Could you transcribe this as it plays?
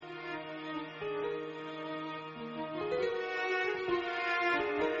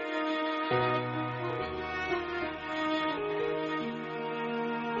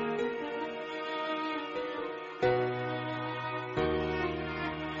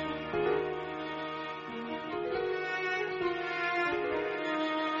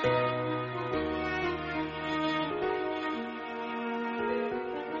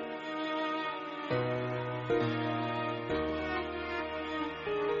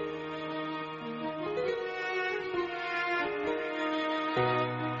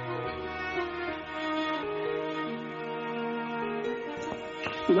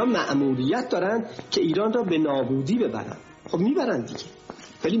اینا مأموریت دارن که ایران را به نابودی ببرن. خب میبرن دیگه،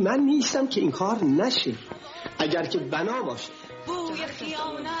 ولی من نیستم که این کار نشه. اگر که بنا باشه بوی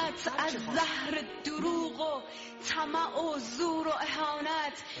خیانت از زهر دروغ و طمع و زور و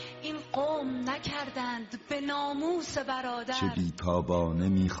اهانت این قوم نکردند به ناموس برادر. چه بیتابانه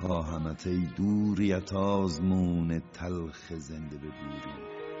میخواهمت ای دوریت آزمون تلخ زنده به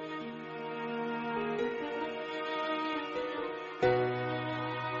بوری.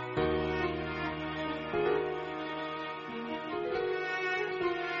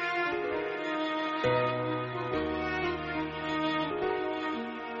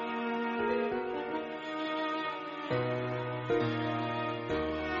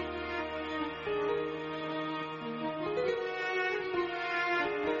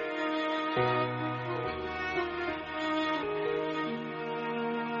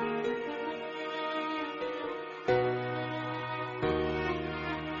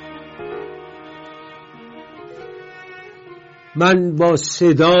 من با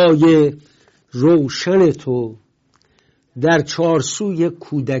صدای روشن تو در چارسوی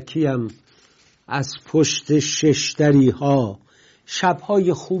کودکیم از پشت ششدری ها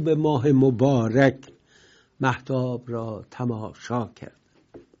شبهای خوب ماه مبارک مهتاب را تماشا کرد.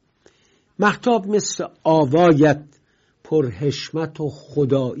 مهتاب مثل آوایت پرحشمت و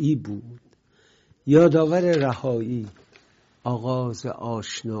خدایی بود، یادآور رهایی، آغاز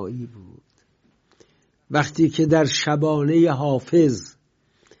آشنایی بود. وقتی که در شبانه حافظ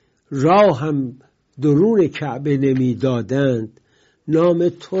راه هم درون کعبه نمی دادند، نام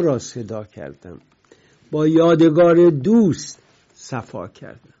تو را صدا کردم، با یادگار دوست صفا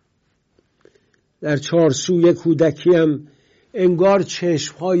کردم. در چارسوی کودکیم انگار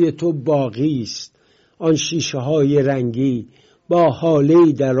چشمهای تو باقی است، آن شیشه های رنگی با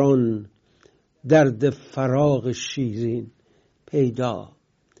حاله‌ای در آن درد فراق شیرین پیدا.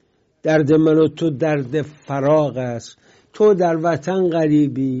 درد من و تو درد فراق است، تو در وطن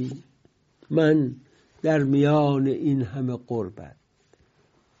غریبی، من در میان این همه غربت.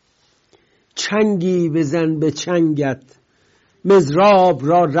 چنگی بزن به چنگت، مضراب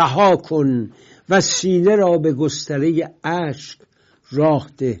را رها کن و سینه را به گستره اشک راه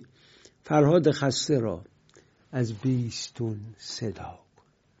ده. فرهاد خسته را از بیستون صدا کن.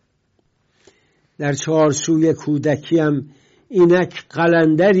 در چارسوی کودکیم اینک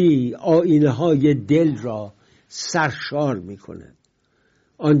قلندری آینه های دل را سرشار می کند.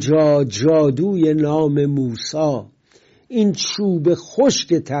 آنجا جادوی نام موسی این چوب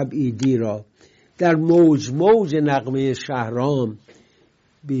خشک تبعیدی را در موج موج نغمه شهرام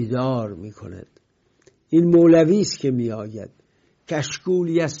بیدار می کند. این مولوی است که می آید،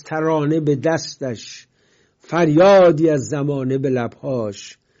 کشکولی از ترانه به دستش، فریادی از زمانه به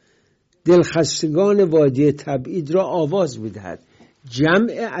لبهاش. دلخستگان وادی تبعید را آواز می دهد.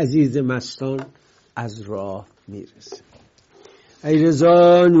 جمع عزیز مستان از راه می رسد.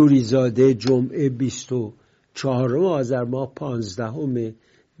 علیرضا نوری زاده، جمعه 24 آذر ماه 15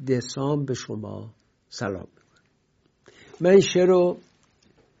 دسامبر به شما سلام میکنم. من شعر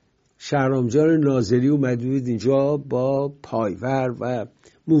شهرامجان ناظری اومده بود اینجا با پایور و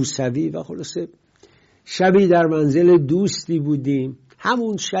موسوی و خلاصه شبی در منزل دوستی بودیم،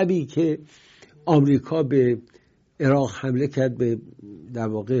 همون شبی که آمریکا به عراق حمله کرد، به در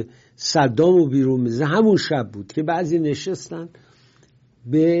واقع صدامو بیرون میزه، همون شب بود که بعضی نشستن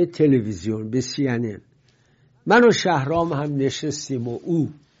به تلویزیون، به CNN. من و شهرام هم نشستیم و او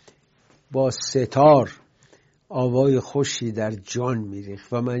با ستار آوای خوشی در جان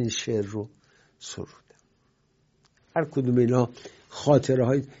میریخت و من این شعر رو سرودم. هر کدوم اینا خاطره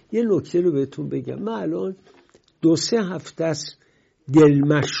های. یه نکته رو بهتون بگم، من الان 2-3 هفته است دل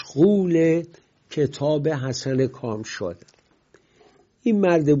مشغول کتاب حسن کام شدم. این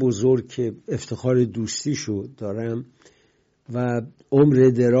مرد بزرگ که افتخار دوستیشو دارم و عمر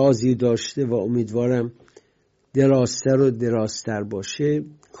درازی داشته و امیدوارم درازتر و درازتر باشه،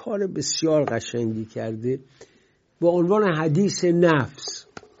 کار بسیار قشنگی کرده با عنوان حدیث نفس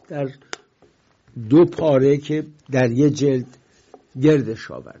در 2 پاره که در یه جلد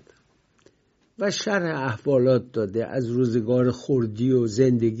گردش آورده و شرح احوالات داده از روزگار خردی و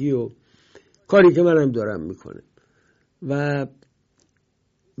زندگی و کاری که منم دارم میکنه و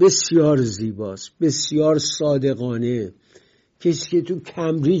بسیار زیباست، بسیار صادقانه. کسی که تو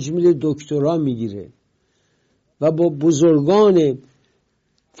کمبریج میره دکترا میگیره و با بزرگان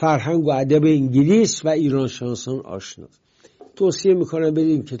فرهنگ و ادب انگلیس و ایران شناسان آشناست. توصیه میکنم برید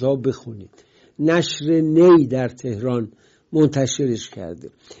این کتاب بخونید. نشر نی در تهران منتشرش کرده.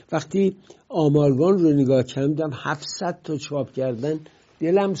 وقتی آمارگان رو نگاه کردم 700 تا چاپ کردن،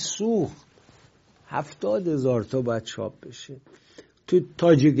 دلم سوخت. 70,000 تا باید چاپ بشه. تو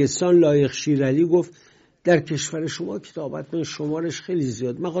تاجیکستان لایق شیرعلی گفت در کشور شما کتابت من شمارش خیلی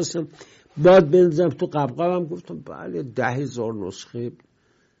زیاد. من خواستم باد بنزم تو قبقبم، گفتم بله 10,000 نسخه.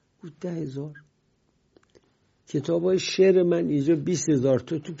 گفت 10,000 کتاب های شعر من اینجا 20,000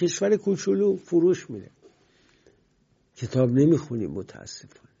 تو کشور کوچولو فروش میره، کتاب نمیخونی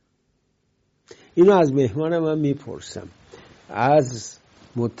متاسفانه. اینو از مهمانم هم میپرسم، از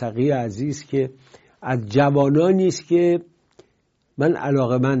متقی عزیز که از جوانانی است که من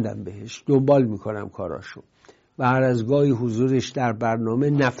علاقه‌مندم بهش، دنبال میکنم کاراشو و هر از گاهی حضورش در برنامه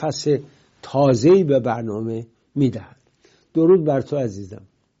نفس تازه‌ای به برنامه میدهد. درود بر تو عزیزم.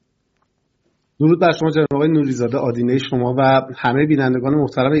 درود بر شما جناب آقای نوری زاده، آدینه شما و همه بینندگان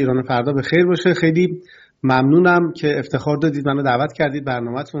محترم ایران فردا به خیر باشه. خیلی ممنونم که افتخار دادید منو دعوت کردید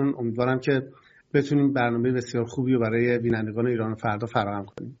برنامه‌تون. امیدوارم که بتونیم برنامه بسیار خوبی رو برای بینندگان ایران فردا فراهم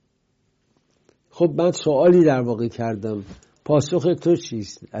کنیم. خب من سوالی در واقع کردم، پاسخ تو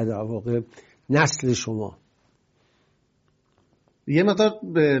چیست در واقع نسل شما؟ یه مقدار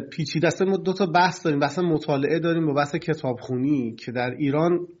پیچیده است. ما دو تا بحث داریم، بحث مطالعه داریم و بحث کتابخونی که در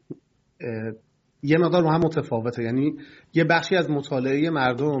ایران یه مقدار با هم متفاوته. یعنی یه بخشی از مطالعه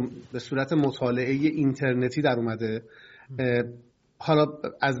مردم به صورت مطالعه اینترنتی در اومده، حالا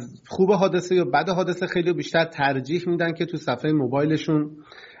از خوب حادثه یا بد حادثه خیلی بیشتر ترجیح میدن که تو صفحه موبایلشون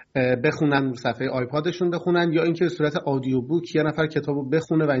بخونن، صفحه آیپادشون بخونن، یا اینکه به صورت آدیو بوک یه نفر کتابو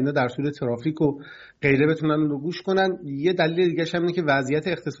بخونه و اینا در طول ترافیک و غیره بتونن اون رو گوش کنن. یه دلیل دیگه هم اینه که وضعیت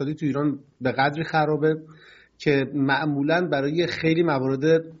اقتصادی تو ایران به قدری خرابه که معمولاً برای خیلی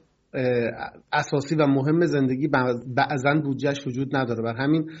موارد اساسی و مهم زندگی بعضاً بودجهش وجود نداره. بر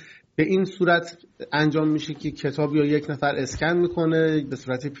همین به این صورت انجام میشه که کتاب یا یک نفر اسکن میکنه به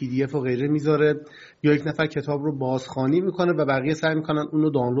صورت PDF و غیره میذاره، یا یک نفر کتاب رو بازخوانی میکنه و بقیه سعی میکنن اون رو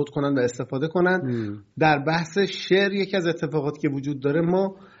دانلود کنن و استفاده کنن. در بحث شعر یکی از اتفاقاتی که وجود داره،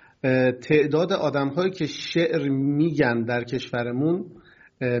 ما تعداد آدم‌هایی که شعر میگن در کشورمون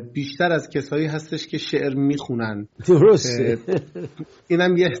بیشتر از کسایی هستش که شعر میخونن. درسته.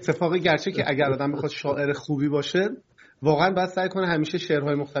 اینم یه اتفاقی، گرچه که اگر آدم بخواد شاعر خوبی باشه واقعا باید سعی کنه همیشه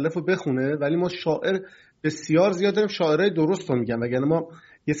شعرهای مختلف رو بخونه، ولی ما شاعر بسیار زیاد داریم، شاعرای درست رو میگن، وگرنه ما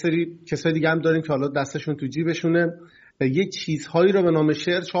یه سری کسای دیگه هم داریم که حالا دستشون تو جیبشونه یه چیزهایی رو به نام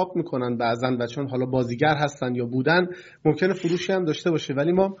شعر چاپ میکنن بعضن و چون حالا بازیگر هستن یا بودن ممکنه فروشی هم داشته باشه،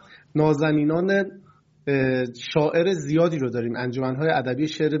 ولی ما نازنینان شاعر زیادی رو داریم، انجمن‌های ادبی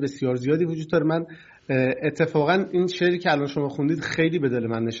شعر بسیار زیادی وجود داره. من اتفاقا این شعری که الان شما خوندید خیلی به دل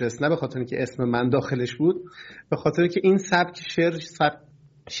من نشست، نه به خاطر اینکه اسم من داخلش بود، به خاطر اینکه این سبک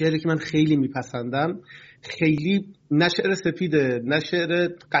شعری که من خیلی میپسندم، خیلی نه شعر سپیده، نه شعر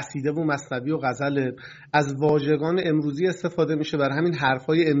قصیده و مثنوی و غزل، از واژگان امروزی استفاده میشه، برای همین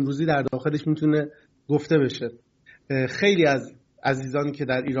حرفای امروزی در داخلش میتونه گفته بشه. خیلی از عزیزانی که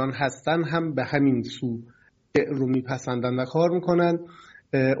در ایران هستن هم به همین سو شعر رو میپسندن و کار میکنن.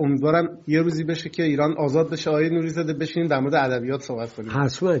 امیدوارم یه روزی بشه که ایران آزاد بشه. آقای نوری زاده بشینیم در مورد ادبیات صحبت کنیم.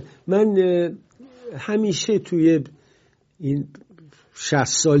 حتما. من همیشه توی این 60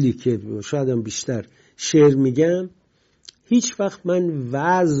 سالی که شاید هم بیشتر شعر میگم، هیچ وقت من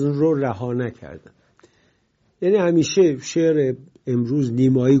وزن رو رها نکردم. یعنی همیشه شعر امروز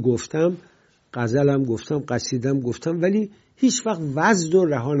نیمایی گفتم، غزلم گفتم، قصیدم گفتم، ولی هیچ وقت وزن رو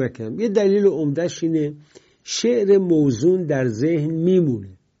رها نکردم. یه دلیل عمده‌اش اینه شعر موزون در ذهن میمونه،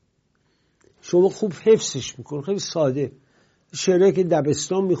 شما خوب حفظش میکنه. خیلی ساده شعری که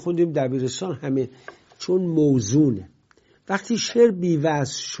دبستان میخوندیم، دبیرستان، همه چون موزونه. وقتی شعر بی‌وزن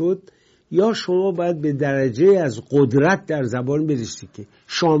شد، یا شما باید به درجه از قدرت در زبان برسی که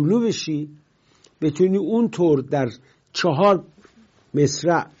شاملو بشی، بتونی اون طور در 4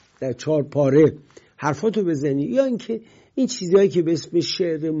 مصرع، در 4 پاره حرفاتو بزنی، یا اینکه این چیزهایی که به اسم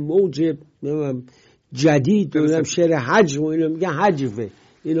شعر موج جدید، شعر حجم و اینا میگن حجوه،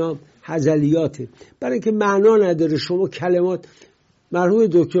 اینا هزلیاته، برای اینکه معنا نداره. شما کلمات، مرحوم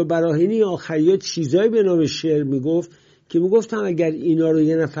دکتر براهینی آخرین چیزایی به نام شعر میگفت که میگفتم اگر اینا رو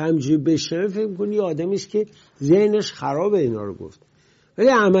یه نفر همجوری بشنوه فکر می‌کنی یه آدمی است که ذهنش خرابه اینا رو گفت. ولی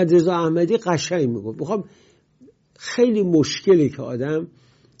احمدرضا احمدی قشنگ میگفت. میخوام خیلی مشکلی که آدم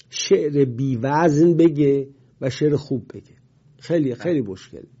شعر بی وزن بگه و شعر خوب بگه، خیلی خیلی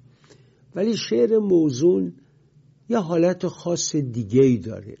مشکل. ولی شعر موزون یه حالت خاص دیگه ای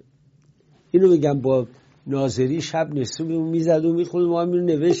داره. اینو بگم، با ناظری شب نصف میزد و میخوند، ما هم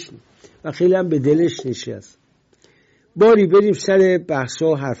نوشتیم و خیلی هم به دلش نشست. باری بریم سر بحث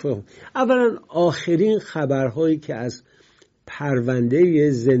و حرفا. اولا آخرین خبرهایی که از پرونده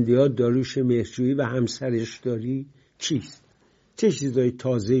زنده داریوش مهرجویی و همسرش داری چیست؟ چه چیزای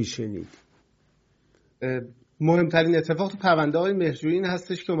تازه‌ای شنید؟ مهمترین اتفاق تو پرونده های مهرجویی این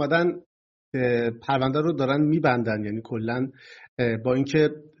هستش که اومدن پرونده رو دارن میبندن. یعنی کلا با اینکه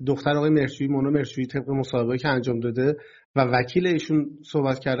دختر آقای مهرجویی مونا مهرجویی طبق مصاحبه‌ای که انجام داده و وکیل ایشون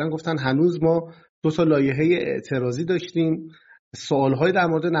صحبت کردن، گفتن هنوز ما 2 لایحه اعتراضی داشتیم، سوال‌های در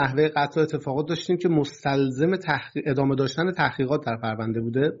مورد نحوه قطع اتفاقات داشتیم که مستلزم ادامه داشتن تحقیقات در پرونده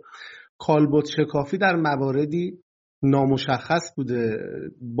بوده. کالبد شکافی در مواردی نامشخص بوده.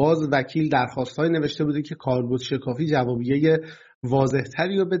 باز وکیل درخواست‌های نوشته بوده که کالبد شکافی جوابیه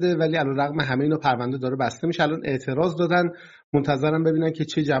واضح‌تری رو بده، ولی علیرغم همه اینا پرونده داره بسته میشه. الان اعتراض دادن، منتظرم ببینن که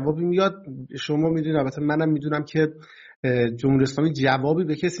چه جوابی میاد. شما میدونید، البته منم میدونم که جمهوری اسلامی جوابی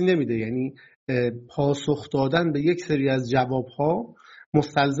به کسی نمیده. یعنی پاسخ دادن به یک سری از جواب‌ها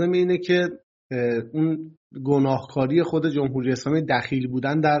مستلزم اینه که اون گناهکاری خود جمهوری اسلامی دخیل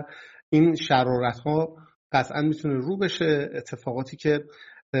بودن در این شرارت‌ها قطعا میتونه رو بشه. اتفاقاتی که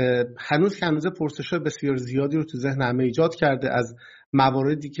هنوز پرسش‌های بسیار زیادی رو تو ذهن همه ایجاد کرده، از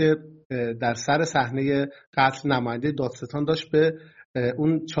مواردی که در سر صحنه قتل نماینده دادستان داشت به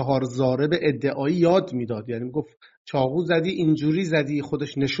اون 4 ضارب ادعایی یاد میداد. یعنی میگفت چاقو زدی، اینجوری زدی،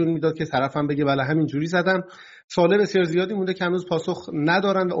 خودش نشون میداد که طرفم بگه بله همینجوری زدم. سوال بسیار زیادی مونده که هنوز پاسخ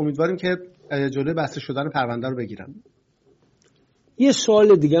ندارن و امیدواریم که جلوی بسته شدن پرونده رو بگیرن. یه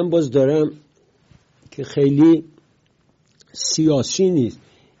سوال دیگه هم باز دارم که خیلی سیاسی نیست،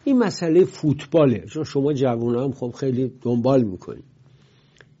 این مسئله فوتباله، چون شما جوونا هم خب خیلی دنبال میکنید.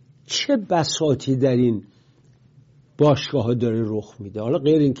 چه بساطی در این باشگاه ها داره رخ میده؟ حالا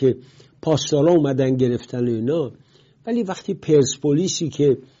غیر این که پاسدارا اومدن گرفتن اینا، ولی وقتی پرسپولیسی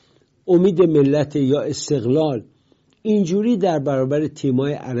که امید ملت یا استقلال اینجوری در برابر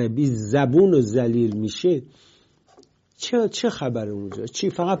تیمای عربی زبون و ذلیل میشه، چه خبره اونجا؟ چی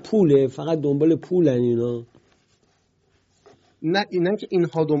فقط پوله؟ فقط دنبال پولن اینا؟ نه اینن که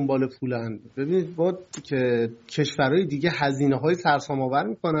اینها دنبال پولن. ببینید با که کشورهای دیگه هزینه‌های سرسام‌آور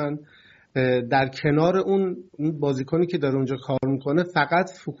میکنن، در کنار اون بازیکنی که داره اونجا کار میکنه فقط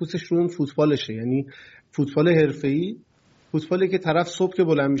فوکوسش رو اون فوتبالشه. یعنی فوتبال حرفه‌ای، فوتبالی که طرف صبح که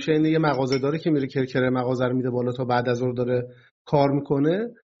بلند میشه یعنی یه مغازه داره که میره کرکره مغازه رو میده بالا تا بعد از ظهر داره کار میکنه،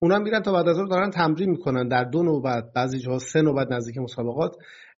 اونا میرن تا بعد از ظهر دارن تمرین میکنن در 2 نوبت، بعضی جاها 3 نوبت نزدیک مسابقات.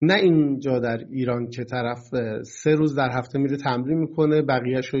 نه اینجا در ایران که طرف 3 روز در هفته میره تمرین میکنه،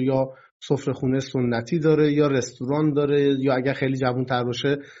 بقیه‌شو یا سفره‌خونه سنتی داره یا رستوران داره یا اگر خیلی جوان‌تر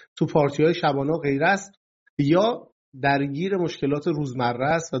باشه تو پارتی‌های شبانه و غیره است، یا درگیر مشکلات روزمره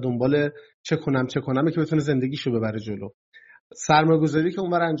است و دنبال چه کنم که بتونه زندگیشو ببره جلو. سرمایه‌گذاری که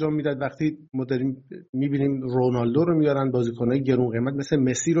اونور انجام میداد، وقتی ما داریم میبینیم رونالدو رو میارن، بازیکن‌های گرون قیمت مثل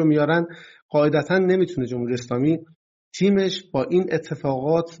مسی رو میارن، قاعدتاً نمیتونه جمهوری اسلامی تیمش با این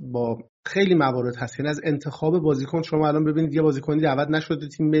اتفاقات با خیلی موارد هست. یعنی از انتخاب بازیکن، شما الان ببینید یه بازیکنی دعوت نشده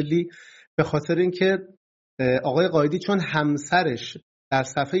تیم ملی به خاطر اینکه آقای قایدی چون همسرش در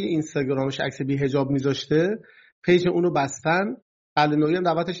صفحه اینستاگرامش عکس بی حجاب میذاشته، پیج اونو بستن، قلنویی هم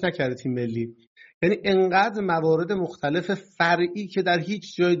دعوتش نکرده تیم ملی. یعنی انقدر موارد مختلف فرعی که در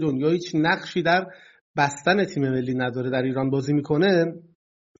هیچ جای دنیا هیچ نقشی در بستن تیم ملی نداره در ایران بازی میکنه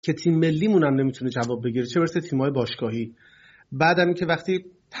که تیم ملیمون هم نمیتونه جواب بگیره، چه برسه تیم‌های باشگاهی. بعدم این که وقتی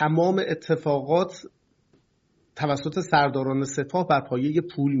تمام اتفاقات توسط سرداران سپاه بر پایه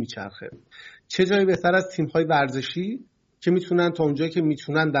پول میچرخه، چه جایی بهتر از تیم‌های ورزشی که میتونن تا اونجایی که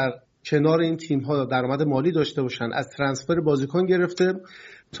میتونن در کنار این تیم‌ها درآمد مالی داشته باشن، از ترانسفر بازیکن گرفته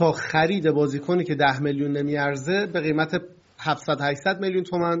تا خرید بازیکنی که 10 میلیون نمیارزه به قیمت 700-800 میلیون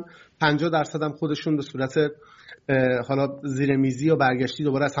تومان، 50% هم خودشون به صورت حالا زیر میزی یا برگشتی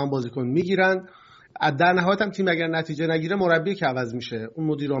دوباره از هم بازیکن میگیرن. در نهایت هم تیم اگر نتیجه نگیره مربی که عوض میشه، اون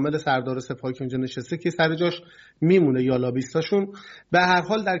مدیر عامل سردار سپاه که اونجا نشسته که سر جاش میمونه یا لابیستاشون. به هر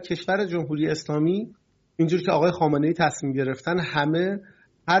حال در کشور جمهوری اسلامی اینجوری که آقای خامنه‌ای تصمیم گرفتن، همه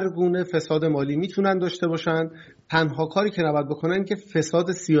هر گونه فساد مالی میتونن داشته باشن، تنها کاری که نباید بکنن این که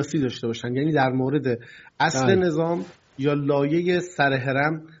فساد سیاسی داشته باشن، یعنی در مورد اصل نظام یا لایه سر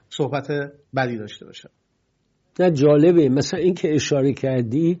هرم صحبت بدی داشته باشن. نه جالبه، مثلا این که اشاره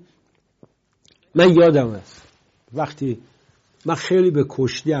کردی، من یادم است وقتی من خیلی به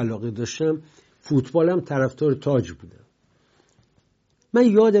کشتی علاقه داشتم، فوتبالم طرفدار تاج بودم. من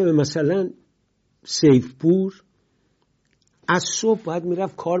یادم مثلا سیفپور از صبح باید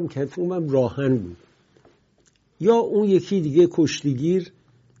میرفت کار میکرد، اونم راهن بود، یا اون یکی دیگه کشتیگیر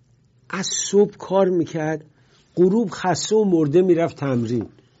از صبح کار میکرد، غروب خسته و مرده میرفت تمرین،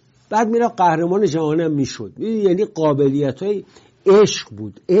 بعد میرفت قهرمان جهانم میشد. یعنی قابلیت‌های عشق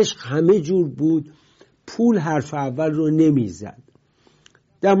بود، عشق همه جور بود، پول حرف اول رو نمیزد.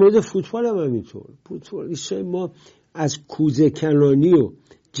 در مورد فوتبال هم همینطور. فوتبالیستای ما از کوزه کنانی و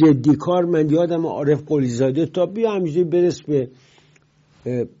جدی کار، من یادم عارف قلیزاده تا بیا همینجوری برس به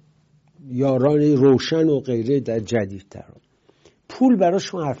یاران روشن و غیره در جدیدتر، پول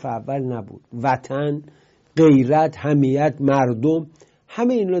براشون حرف اول نبود. وطن، غیرت، حمیت، مردم،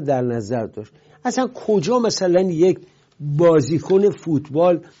 همه اینا در نظر داشت. اصلا کجا مثلا یک بازیکن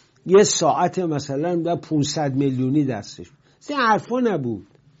فوتبال یه ساعت مثلا 500 میلیونی دستش، این حرفا نبود.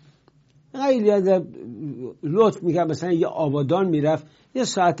 خیلی لطف میگم مثلا یه آبادان میرفت یه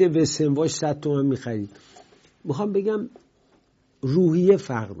ساعت وسنواش 100 تومن میخرید. میخوام بگم روحیه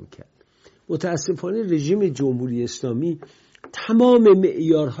فرق میکرد. متاسفانه رژیم جمهوری اسلامی تمام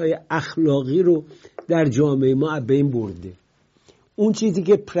معیارهای اخلاقی رو در جامعه ما از بین برده. اون چیزی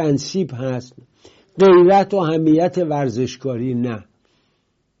که پرنسیپ هست، غیرت و حمیت ورزشکاری، نه.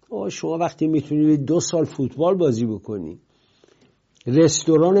 شما وقتی میتونی 2 سال فوتبال بازی بکنی،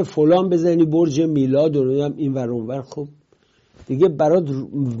 رستوران فلان بزنی، برج میلاد و این ور اون ور، خب دیگه برات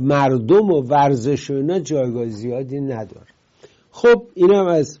مردم و ورزش و اینا جایگاه زیادی نداره. خب اینم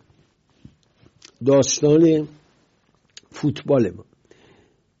از داستان فوتبال ما.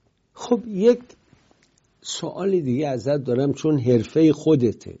 خب یک سوال دیگه ازت دارم، چون حرفه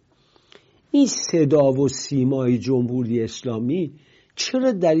خودته. این صدا و سیمای جمهوری اسلامی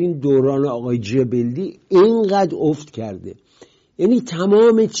چرا در این دوران آقای جبلی اینقدر افت کرده؟ یعنی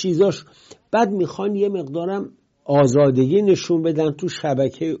تمام چیزاش، بعد میخوان یه مقدارم آزادگی نشون بدن تو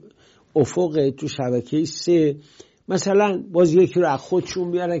شبکه افق، تو شبکه 3 مثلا باز یکی رو از خودشون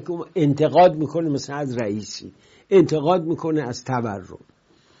میارن که انتقاد میکنه، مثلا از رئیسی انتقاد میکنه از تورم.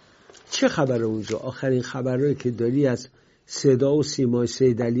 چه خبره اونجا؟ آخرین خبرهایی که داری از صدا و سیمای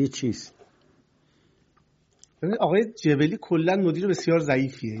سید علی چیست؟ آقای جبلی کلا مدیر بسیار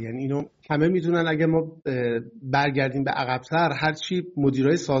ضعیفیه، یعنی اینو همه میدونن. اگه ما برگردیم به عقب‌تر، هرچی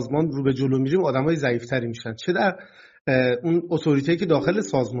مدیرای سازمان رو به جلو میریم آدمای ضعیف‌تری میشن، چه در اون اتوریتی که داخل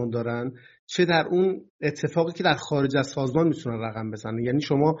سازمان دارن، چه در اون اتفاقی که در خارج از سازمان میتونن رقم بزنن. یعنی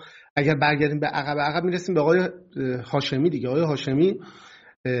شما اگر برگردیم به عقب میرسیم به آقای هاشمی دیگه. آقای هاشمی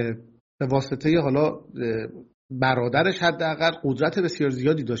به واسطه حالا برادرش حداقل قدرت بسیار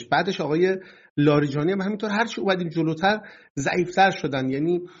زیادی داشت. بعدش آقای لاریجانی هم همینطور، هرچی اومدیم جلوتر ضعیفتر شدن.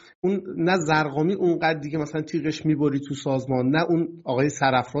 یعنی اون نه زرقامی اونقدر دیگه مثلا تیغش میبری تو سازمان، نه اون آقای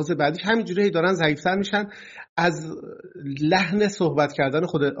سرافراز بعدیش، همینجوری دارن ضعیفتر میشن. از لحن صحبت کردن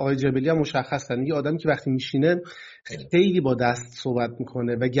خود آقای جبلی هم مشخصه، یه آدمی که وقتی میشینه خیلی با دست صحبت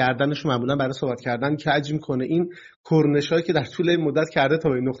میکنه و گردنش رو معمولا برای صحبت کردن کج میکنه. این کرنشایی که در طول این مدت کرده تا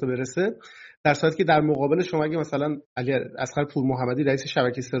به این نقطه برسه، در صورتی که در مقابل شما اگه مثلا علی اصغر پور محمدی رئیس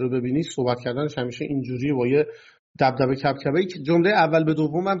شبکه 3 رو ببینید، صحبت کردنش همیشه اینجوریه با یه دبدبه کبکبه‌ای که جمله اول به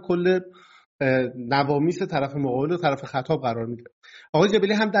دوم هم کل نوامیس طرف مقابل و طرف خطاب قرار میده. آقای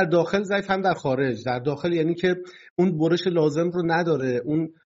جبلی هم در داخل ضعیف، هم در خارج. در داخل یعنی که اون برش لازم رو نداره، اون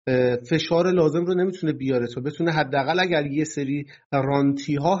فشار لازم رو نمیتونه بیاره تا بتونه حداقل اگر یه سری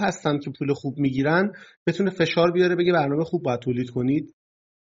رانتی ها هستن که پول خوب میگیرن، بتونه فشار بیاره بگه برنامه خوب باید تولید کنید.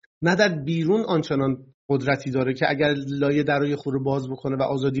 نه در بیرون آنچنان قدرتی داره که اگر لایه درای خور باز بکنه و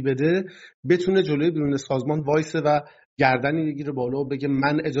آزادی بده، بتونه جلوی بیرون سازمان وایسه و گردنی بگیره بالا و بگه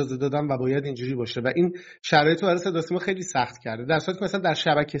من اجازه دادم و باید اینجوری باشه. و این شرایط رو برای صدا سیما خیلی سخت کرده. در صورتی که مثلا در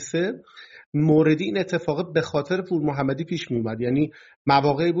شبکه 3 موردی این اتفاق به خاطر پور محمدی پیش می اومد. یعنی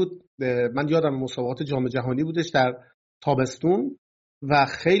مواقعی بود، من یادم مسابقات جام جهانی بودش در تابستون و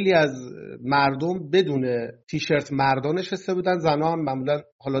خیلی از مردم بدون تیشرت مردان نشسته بودن، زنها هم معمولا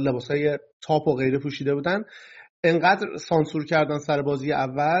حالا لباسای تاپ و غیره پوشیده بودن. انقدر سانسور کردن سر بازی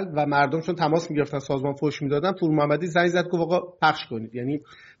اول و مردم چون تماس میگرفتن سازمان فحش میدادن، پور محمدی زنگ زد گفت آقا پخش کنید. یعنی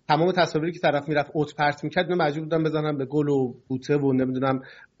تمام تصاویری که طرف میرفت اوت پرت میکرد، اینا مجبور بودن بزنن به گل و بوته و نمیدونم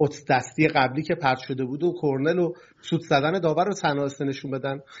اوت دستی قبلی که پرت شده بود و کرنل و سوت زدن داور رو صحنه نشون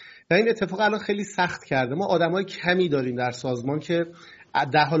بدن. و این اتفاق الان خیلی سخت کرده. ما آدمای کمی داریم در سازمان که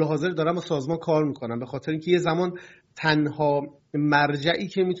در حال حاضر دارن با سازمان کار میکنن، به خاطر اینکه یه زمان تنها مرجعی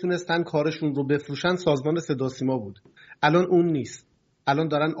که میتونستن کارشون رو بفروشن سازمان صدا سیما بود. الان اون نیست. الان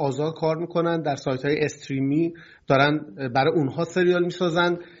دارن آزاد کار میکنن، در سایت‌های استریمی دارن برای اونها سریال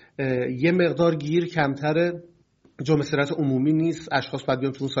میسازن. یه مقدار گیر کمتره، جمعه صورت عمومی نیست، اشخاص باید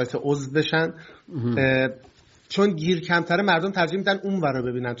بیان تو اون سایت عضو بشن. چون گیر کمتره مردم ترجیح میدن اون ور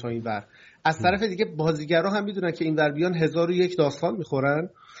رو ببینن تا این ور. از طرف دیگه بازیگرا هم میدونن که این ور بیان 1001 داستان میخورن.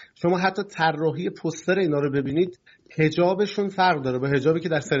 شما حتی طراحی پوستر اینا رو ببینید، حجابشون فرق داره با حجابی که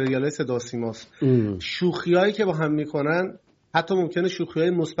در سریال‌های صدا سیماست. شوخیایی که با هم میکنن، حتی ممکنه شوخی‌های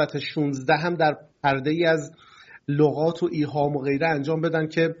مثبت 16 هم در پرده‌ای از لغات و ایهام و غیره انجام بدن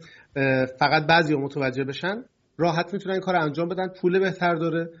که فقط بعضی‌ها متوجه بشن. راحت میتونن این کارو انجام بدن، پول بهتر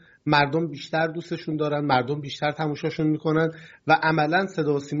داره مردم بیشتر دوستشون دارن، مردم بیشتر تماشاشون میکنن و عملا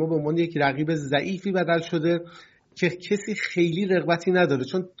صدا و سیما به عنوان یک رقیب ضعیفی بدل شده که کسی خیلی رغبتی نداره،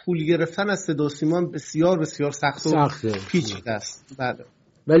 چون پول گرفتن از صدا و سیما بسیار بسیار سخت و پیچیده است. بله.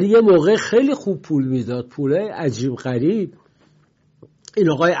 ولی یه موقع خیلی خوب پول میداد، پولای عجیب غریب. این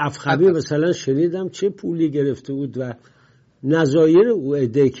آقای افخمی مثلا شنیدم چه پولی گرفته بود و نظایر او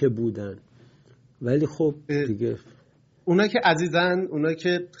عده که بودن. ولی خب دیگه اونا که عزیزن، اونا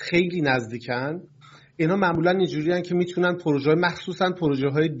که خیلی نزدیکن، اینا معمولا اینجوری هن که میتونن پروژه، مخصوصا پروژه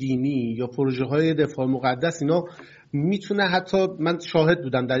های دینی یا پروژه های دفاع مقدس، اینا میتونه، حتی من شاهد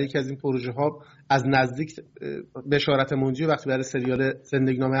بودم در یکی از این پروژه ها از نزدیک بشارت منجی وقتی برای سریال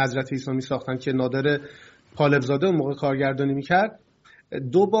زندگی نامه حضرت عیسی می ساختن که نادر طالبزاده اون موقع کارگردانی میکرد،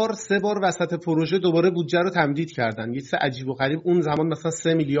 2 بار 3 بار وسط پروژه دوباره بودجه رو تمدید کردن. یه چیز عجیب و غریب. اون زمان مثلا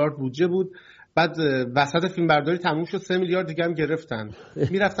 3 میلیارد بودجه بود، بعد وسط فیلم برداری تموم شد 3 میلیارد دیگه هم گرفتن.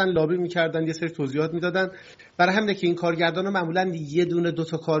 میرفتن لابی میکردن، یه سری توضیحات میدادن. برای همینه که این کارگردانا معمولا یه دونه 2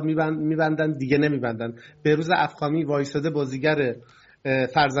 تا کار میبندن دیگه نمیبندن. بهروز افخمی وایساده بازیگر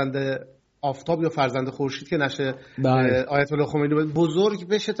فرزند آفتاب یا فرزند خورشید که نشه آیت الله خمینی بزرگ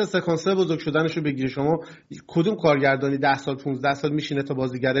بشه تا سکانس‌های بزرگ شدنش رو بگیره. شما کدوم کارگردانی 10 سال 15 سال میشینه تا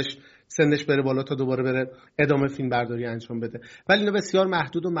بازیگرش سنش بره بالا تا دوباره بره ادامه فیلم برداری انجام بده؟ ولی اینا بسیار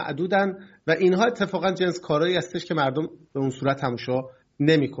محدود و معدودن و اینها اتفاقا جنس کارهایی هستش که مردم به اون صورت تماشا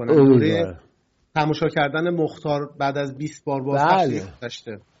نمی‌کنن. دوره تماشا کردن مختار بعد از 20 بار بازپخش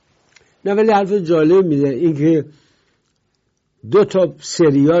داشته. نه ولی حرف جالب میده این که 2 تا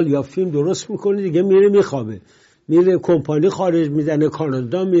سریال یا فیلم درست میکنه دیگه میره میخوابه، میره کمپانی خارج میدنه،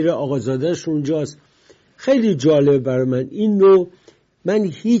 کانادا میره، آقازادهش اونجاست. خیلی جالب برای من این نوع. من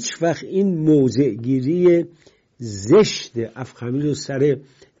هیچ وقت این موضع گیری زشت افخمی رو سر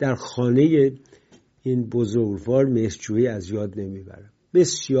در خانه این بزرگوار مهرجویی از یاد نمیبرم.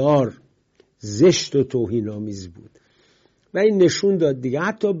 بسیار زشت و توهین‌آمیز بود و این نشون داد دیگه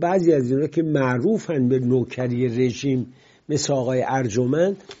حتی بعضی از اینا که معروفن به نوکری رژیم مثل آقای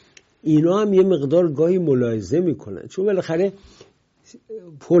ارجمند، اینا هم یه مقدار گاهی ملاحظه میکنن، چون بالاخره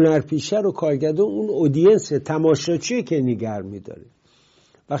هنرپیشه رو کارگردان اون اودینس تماشاچی که نگه میداره.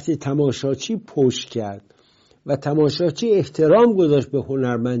 وقتی تماشاچی پشت کرد و تماشاچی احترام گذاشت به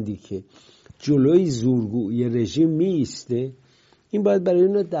هنرمندی که جلوی زورگویی رژیم میسته، این باید برای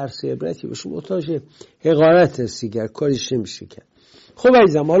اینا درس عبرتی باشه. محتاج حقارت است دیگر، کارش نمیشه کرد. خب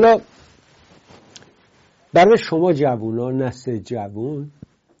عزیزم، حالا برای شما جوانان، نسل جوان،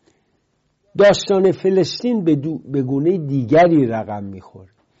 داستان فلسطین به گونه دیگری رقم میخوره.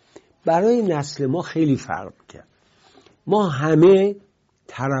 برای نسل ما خیلی فرق کرد. ما همه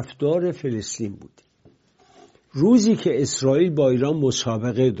طرفدار فلسطین بودیم. روزی که اسرائیل با ایران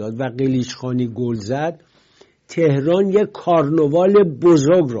مسابقه داد و قلیچخانی گل زد، تهران یک کارناوال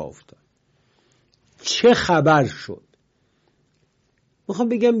بزرگ را افتاد. چه خبر شد؟ میخوام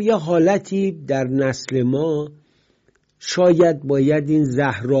بگم یه حالتی در نسل ما شاید باید این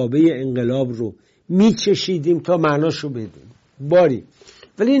زهرابه انقلاب رو میچشیدیم تا معناشو بدیم باری،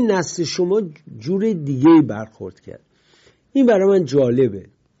 ولی این نسل شما جور دیگه‌ای برخورد کرد. این برای من جالبه.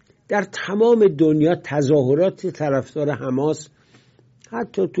 در تمام دنیا تظاهرات طرفدار حماس،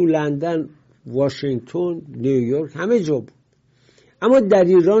 حتی تو لندن، واشنگتن، نیویورک، همه جا بود. اما در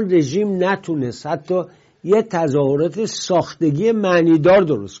ایران رژیم نتونست حتی یه تظاهرات ساختگی معنیدار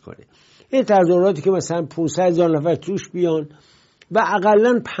درست کنه. این تظاهراتی که مثلا 500,000 نفر توش بیان و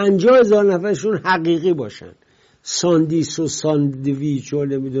اقلن 50,000 نفرشون حقیقی باشن، ساندیس و ساندویچ و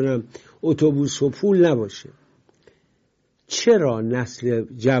نمیدونم اتوبوس و پول نباشه. چرا نسل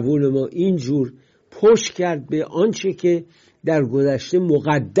جوان ما اینجور پشت کرد به آنچه که در گذشته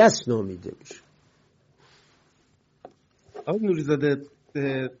مقدس نامیده میشه؟ آقای نوری زاده،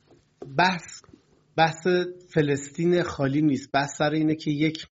 بحث فلسطین خالی نیست. بحث سر اینه که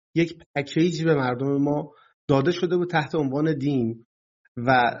یک پکیجی به مردم ما داده شده بود تحت عنوان دین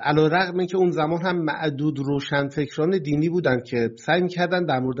و علیرغم اینکه اون زمان هم معدود روشنفکران دینی بودن که سعی می‌کردن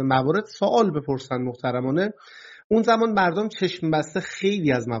در مورد موارد سوال بپرسن محترمانه، اون زمان مردم چشم بسته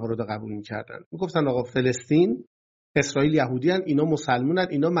خیلی از موارد قبول می‌کردن. میگفتن آقا فلسطین، اسرائیل یهودیان، اینا مسلمانن،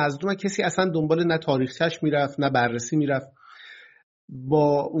 اینا مظلومن. کسی اصلا دنبال نه تاریخچش میرفت نه بررسی میرفت.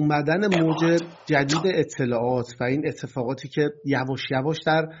 با اومدن موج جدید اطلاعات و این اتفاقاتی که یواش یواش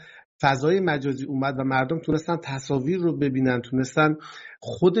در فضای مجازی اومد و مردم تونستن تصاویر رو ببینن، تونستن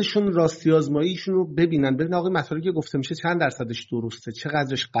خودشون راستی آزماییشون رو ببینن آقای مطالعه که گفته میشه چند درصدش درسته،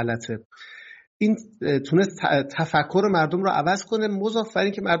 چقدرش غلطه. این تونست تفکر مردم رو عوض کنه. مضاف بر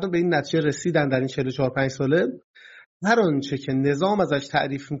این که مردم به این نتیجه رسیدن در این 44-5 ساله هر آنچه که نظام ازش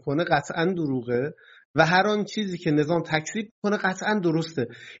تعریف میکنه قطعا دروغه و هر آن چیزی که نظام تکذیب کنه قطعا درسته.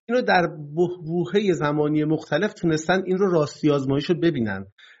 اینو در بحبوحه زمانی مختلف تونستن این رو راستی آزمایش رو ببینن،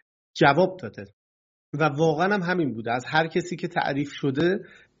 جواب داده و واقعا هم همین بوده. از هر کسی که تعریف شده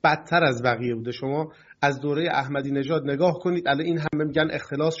بدتر از بقیه بوده. شما از دوره احمدی نژاد نگاه کنید، الان این همه میگن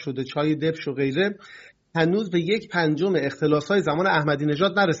اختلاس شده، چای دبش و غیره، هنوز به 1/5 اختلاس‌های زمان احمدی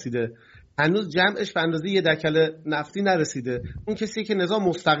نژاد نرسیده، هنوز جمعش به اندازه یه دکل نفتی نرسیده. اون کسی که نظام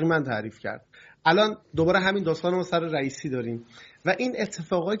مستقیما تعریف کرد. الان دوباره همین داستان رو سر رئیسی داریم و این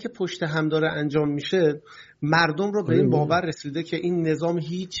اتفاقایی که پشت هم داره انجام میشه مردم رو به این باور رسیده که این نظام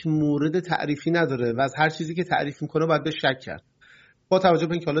هیچ مورد تعریفی نداره و از هر چیزی که تعریف میکنه باید به شک کرد. با توجه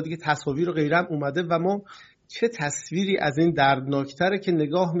به اینکه حالا دیگه تصاویر و غیره هم اومده و ما چه تصویری از این دردناکتره که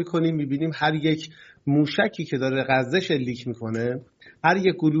نگاه میکنیم میبینیم هر یک موشکی که داره غزه شلیک میکنه، هر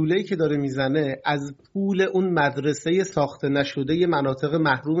یک گلوله‌ای که داره میزنه از پول اون مدرسه ساخته نشده مناطق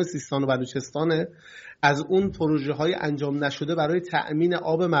محروم سیستان و بلوچستانه، از اون پروژه های انجام نشده برای تأمین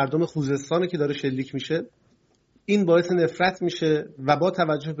آب مردم خوزستان که داره شلیک میشه. این باعث نفرت میشه و با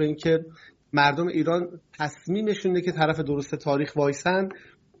توجه به اینکه مردم ایران تصمیمشونه که طرف درست تاریخ وایسن،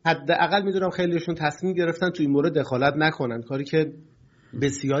 حداقل میدونم خیلیشون تصمیم گرفتن تو این مورد دخالت نکنن، کاری که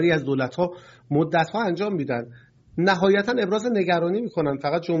بسیاری از دولت‌ها مدت‌ها انجام میدن. نهایتاً ابراز نگرانی میکنن.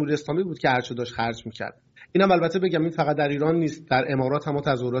 فقط جمهوری اسلامی بود که هرچه داشت خرج میکرد. اینم البته بگم این فقط در ایران نیست، در امارات هم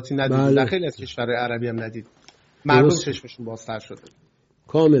تظاهراتی ندید، در خیلی از کشورهای عربی هم ندید. مردم چشمشون بازتر شده.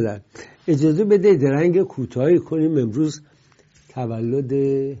 کاملا. اجازه بده درنگ کوتاهی کنیم. امروز تولد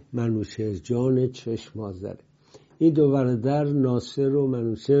منوچهر جان چشم‌آذر. این دو برادر ناصر و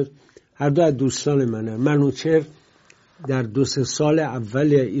منوچهر هر دو از دوستان منه. منوچهر در 2-3 سال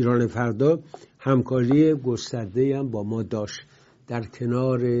اول ایران فردا همکاری گسترده هم با ما داشت در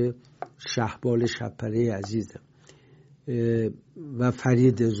کنار شهبال شبپره عزیزم و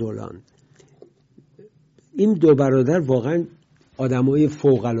فرید زولان. این دو برادر واقعا آدمای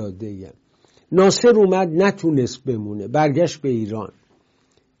فوق‌العاده‌ای هستند. ناصر اومد نتونست بمونه، برگشت به ایران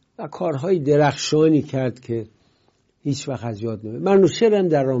و کارهای درخشانی کرد که هیچ وقت از یاد نمیره. منوچهر هم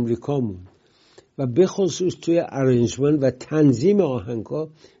در آمریکا موند و به خصوص توی ارنجمنت و تنظیم آهنگ‌ها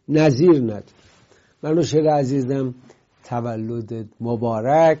نظیر نداشت. منوچهر عزیزم تولد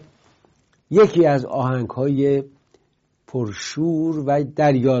مبارک. یکی از آهنگ‌های پرشور و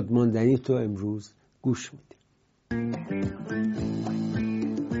در یاد ماندنی تو امروز گوش میدیم.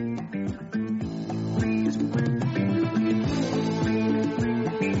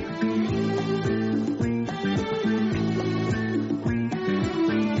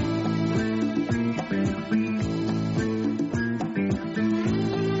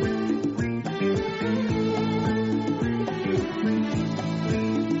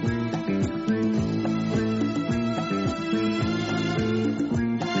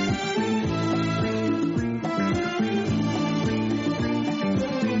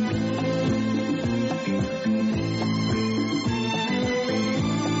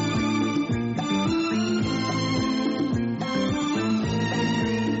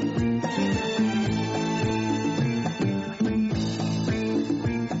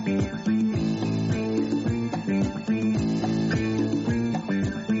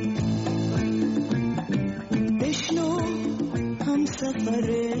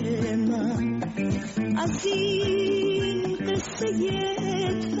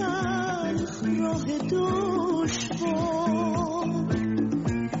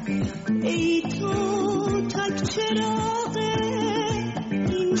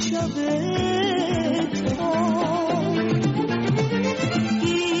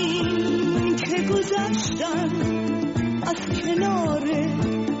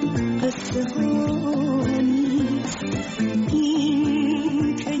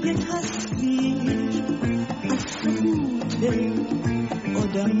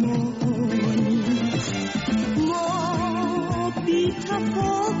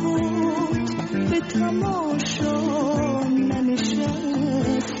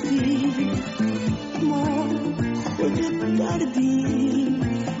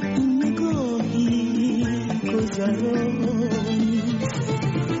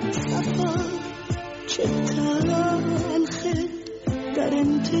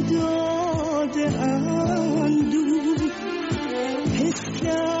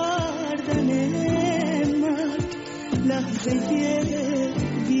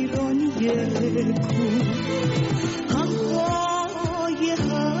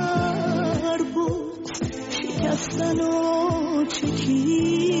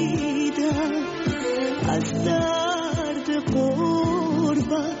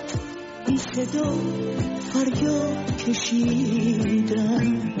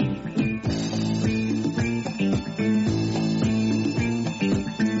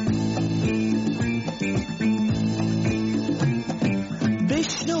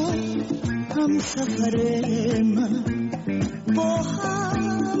 هم سفر من، با هم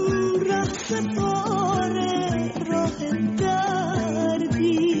ره سپاره راه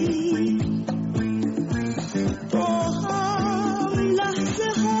دردی، با هم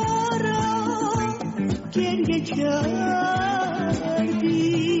لحظه ها را گریه کردی.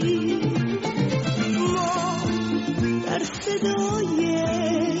 ما در صدای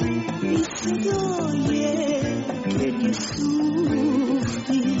بی صدای گریه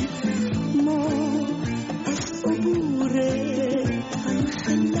سوختی، ما از عبور تلخ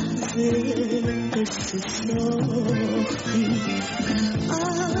لحظه قصه ساختی،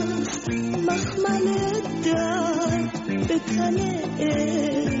 از مخمل درد به تن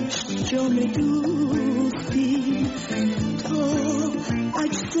عشق جام دوستی، تا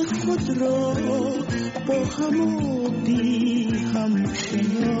عجز خود را با هم و بی هم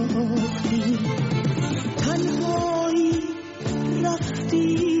شناختی. تنهایی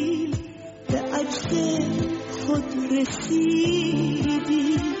رفتیم به عجز خود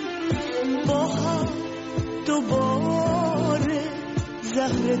رسیدی، با هم دوباره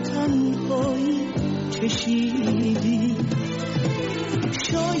زهر تنهایی چشیدی.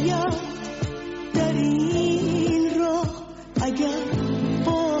 شاید در این راه اگر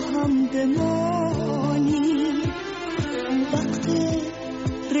با هم بمانی، وقت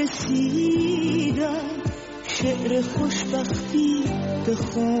رسیدن شعر خوشبختی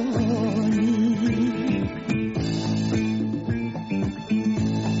بخوانی.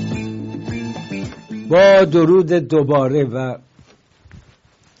 با درود دوباره و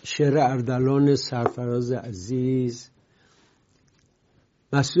شعر اردلان سرفراز عزیز،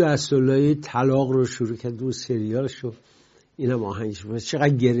 مسعود اسداللهی طلاق رو شروع کرد، دو سریال شد، اینم آهنگش بود. چقدر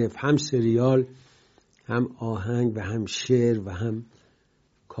گرفت، هم سریال هم آهنگ و هم شعر و هم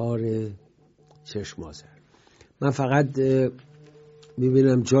کار چشم آذر. من فقط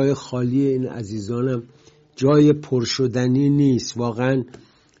میبینم جای خالی این عزیزانم جای پر شدنی نیست، واقعا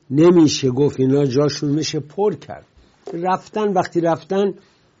نمیشه گفت اینا جاشون میشه پر کرد. رفتن، وقتی رفتن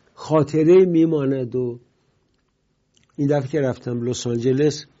خاطره میماند. و این دفعه که رفتم لس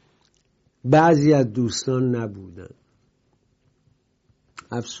آنجلس بعضی از دوستان نبودن،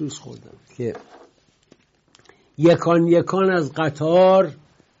 افسوس خوردم که یکان یکان از قطار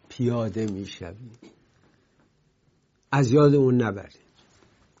پیاده میشویم، از یاد اون نبرید.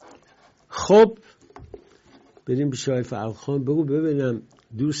 خب بریم پیش آقای فرهاد خان. بگو ببینم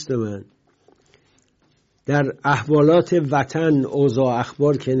دوست من، در احوالات وطن، اوضاع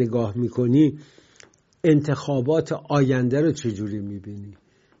اخبار که نگاه میکنی، انتخابات آینده رو چجوری میبینی؟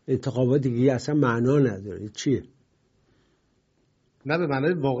 انتخاباتی که اصلا معنا نداره، چیه؟ نه به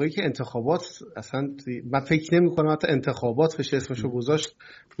معنای واقعی که انتخابات اصلا من فکر نمی کنم حتی انتخابات بشه اسمشو گذاشت،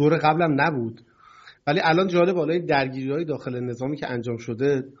 دور قبلم نبود. ولی الان جالب بالای درگیری‌های داخل نظامی که انجام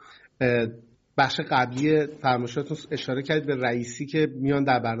شده، بخش قبلی فرمایشاتون اشاره کرد به رئیسی که میان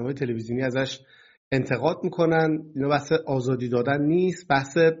در برنامه تلویزیونی ازش انتقاد میکنن. اینا بحث آزادی دادن نیست،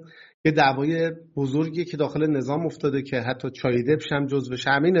 بحث یه دعوای بزرگی که داخل نظام افتاده که حتی چایدبش هم جزو بشه.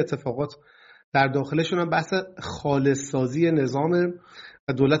 همین اتفاقات در داخلشون هم بحث خالص سازی نظام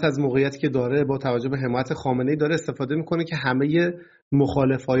و دولت از موقعیتی که داره با توجه به حمایت خامنه‌ای داره استفاده میکنه که همه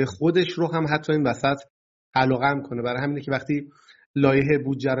مخالفای خودش رو هم حتی این وسط حلقه کنه. برای همینه که وقتی لایحه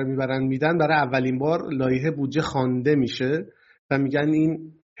بودجه رو میدن، برای اولین بار لایحه بودجه خوانده میشه و میگن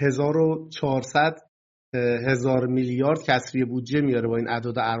این 1400 هزار میلیارد کسری بودجه میاره با این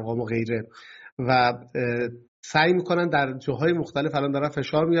اعداد و ارقام و غیره، و سعی میکنن در جاهای مختلف الان دارن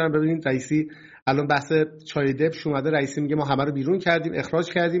فشار میارن. ببینید رئیسی الان بحث چای دبش اومده، رئیسی میگه ما همه رو بیرون کردیم،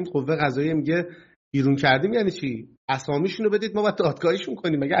 اخراج کردیم، قوه قضاییه میگه بیرون کردیم یعنی چی؟ اسامیشون رو بدید ما باید دادگاهیشون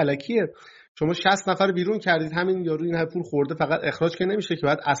کنیم، مگه الکیه؟ شما 60 نفر بیرون کردید، همین یارو این پول خورده، فقط اخراج که نمیشه که،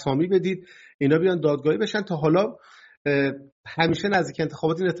 باید اسامی بدید اینا بیان دادگاهی بشن. تا حالا همیشه نزدیک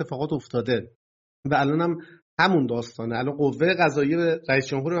انتخابات این اتفاقات افتاده و الانم همون داستانه. الان قوه قضاییه به رئیس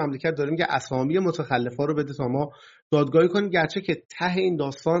جمهور مملکت داره میگه اسامی متخلفا رو بده تا ما دادگاهی کنیم، گرچه که ته این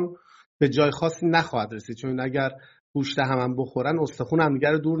داستان به جای خاصی نخواهد رسید، چون اگر گوشت هم بخورن استخون هم دیگه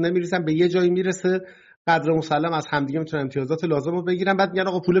رو دور نمیریزن، به یه جایی میرسه قدر مسلم از همدیگه میتونن امتیازات لازم رو بگیرن، بعد میگن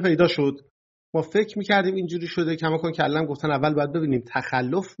آقا پول پیدا شد، ما فکر میکردیم اینجوری شده. کماکان کلم گفتن اول باید ببینیم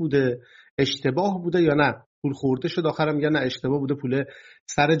تخلف بوده، اشتباه بوده یا نه پول خورده شد، آخرام میگن نه اشتباه بوده، پول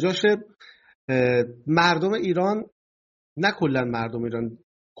سر جاشه. مردم ایران، نه کلا مردم ایران،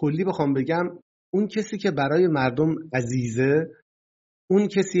 کلی بخوام بگم، اون کسی که برای مردم عزیزه، اون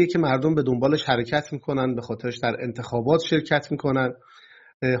کسیه که مردم به دنبالش حرکت میکنن، به خاطرش در انتخابات شرکت میکنن.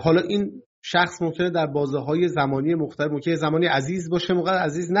 حالا این شخص ممکنه در بازه‌های زمانی مختلف، ممکنه زمانی عزیز باشه، موقع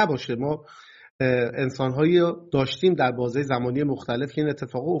عزیز نباشه. ما انسان‌هایی داشتیم در بازه زمانی مختلف که این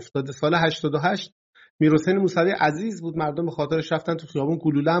اتفاق افتاده. سال 88 میرحسین موسوی عزیز بود، مردم به خاطرش رفتن تو خیابون،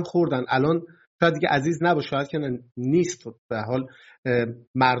 گلوله هم خوردن. الان شاید دیگه عزیز نباشه، شاید که نیست. به حال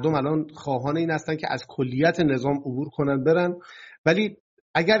مردم الان خواهان این هستن که از کلیت نظام عبور کنن برن. ولی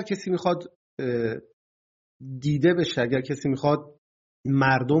اگر کسی میخواد دیده بشه، اگر کسی میخواد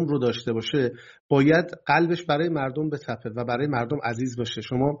مردم رو داشته باشه، باید قلبش برای مردم بتپه و برای مردم عزیز باشه.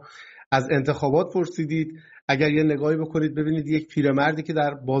 شما از انتخابات پرسیدید، اگر یه نگاهی بکنید ببینید یک پیرمردی که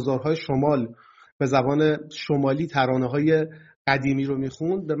در بازارهای شمال به زبان شمالی ترانه‌های قدیمی رو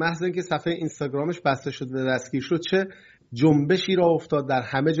میخوند، به محض اینکه صفحه اینستاگرامش بسته شد و دستگیر شد، چه جنبشی را افتاد در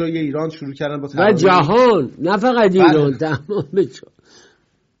همه جای ایران، شروع کردن با و جهان، نه فقط ایران، تمام بچه.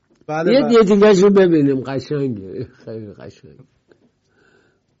 بله یه دیگه رو ببینیم، قشنگه، خیلی قشنگ.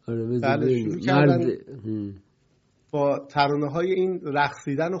 بله، شروع کردن با ترانه‌های این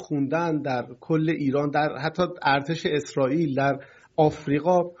رقصیدن و خوندن در کل ایران، در حتی ارتش اسرائیل، در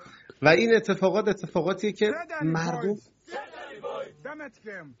آفریقا. و این اتفاقاتیه که مردم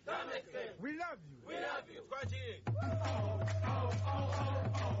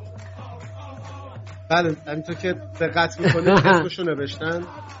بله همینطور که دقت میکنید اسمشو نوشتن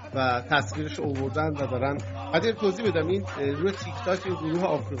و تصویرشو آوردن و دارن. بعد توضیح بدم، این روی تیک تاک این گروه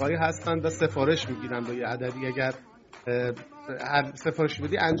آفریقایی هستن و سفارش میگیرن با یه عددی، اگر هر سفارشی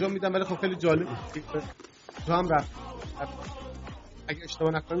بدی انجام میدن. ولی خب خیلی جالب تو هم رفت، اگه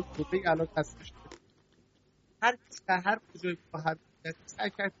اشتباه نکنم توی الان تصویرش هر کس در هر کجای خواهد سعی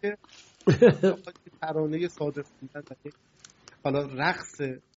کرد که ترانه ساده خوندن و حالا رقص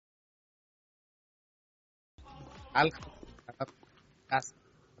الخ دست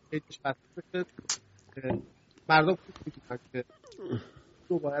پیدش بسته بشه. مردم خوب میدونن که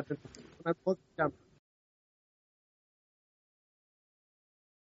تو باید کنن. باز میگم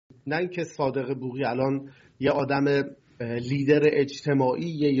نه اینکه صادق بوقی الان یه آدم لیدر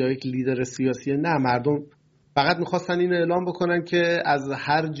اجتماعیه یا یک لیدر سیاسیه، نه، مردم فقط میخواستن این اعلام بکنن که از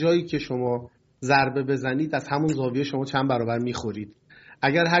هر جایی که شما ضربه بزنید از همون زاویه شما چند برابر میخورید.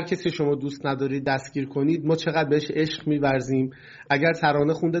 اگر هر کسی شما دوست ندارید دستگیر کنید، ما چقدر بهش عشق می‌ورزیم. اگر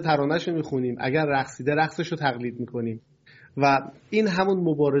ترانه خونده ترانه‌شو میخونیم، اگر رقصیده رقصشو تقلید میکنیم. و این همون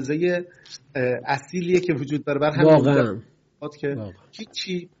مبارزه اصیلیه که وجود داره. بر همین که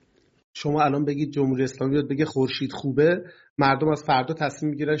هیچی شما الان بگید جمهوری اسلامی بیاد بگه خورشید خوبه، مردم از فردا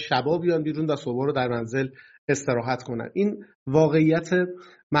تصمیم میگیرن شبا بیان بیرون و صبح رو در منزل استراحت کنن. این واقعیت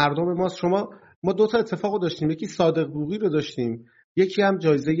مردم ماست. ما دو تا اتفاقو داشتیم، یکی صادق بوقی رو داشتیم، یکی هم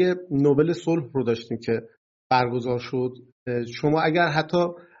جایزه نوبل صلح رو داشتیم که برگزار شد. شما اگر حتی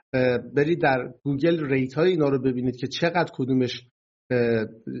برید در گوگل ریت های اینا رو ببینید که چقدر کدومش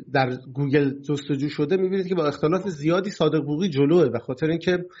در گوگل جستجو شده، میبینید که با اختلاف زیادی صادق بوقی جلوه، به خاطر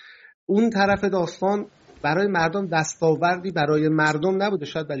اینکه اون طرف داستان برای مردم دستاوردی برای مردم نبوده.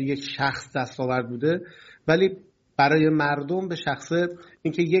 شاید برای یک شخص دستاورد بوده، ولی برای مردم به شخصه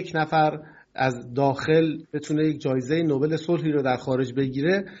اینکه یک نفر از داخل بتونه یک جایزه نوبل صلحی رو در خارج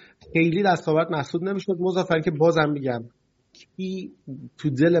بگیره خیلی دستاورد محسوب نمیشد. مضافاً که بازم میگم کی تو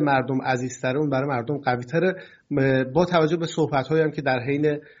دل مردم عزیزتره اون برای مردم قوی‌تره. با توجه به صحبت‌هایی هم که در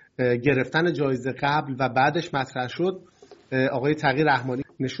حین گرفتن جایزه قبل و بعدش مطرح شد، آقای تقی رحمانی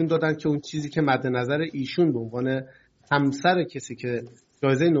نشون دادن که اون چیزی که مد نظر ایشون به عنوان همسر کسی که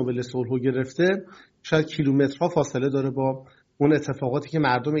جایزه نوبل صلح رو گرفته شاید کیلومترها فاصله داره با اون اتفاقاتی که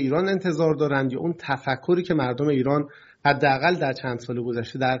مردم ایران انتظار دارن یا اون تفکری که مردم ایران حداقل در چند سال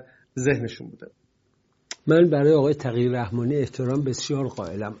گذشته در ذهنشون بوده. من برای آقای تقی رحمانی احترام بسیار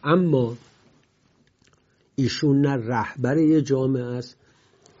قائلم، اما ایشون نه رهبر یه جامعه است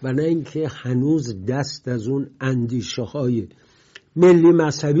و نه اینکه هنوز دست از اون اندیشه های ملی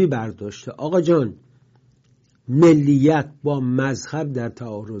مذهبی برداشته. آقا جان، ملیت با مذهب در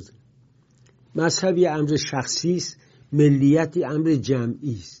تعارض. مذهب یه امر شخصی است، ملیت یه امر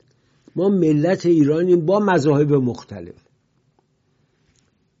جمعی است. ما ملت ایرانیم با مذاهب مختلف،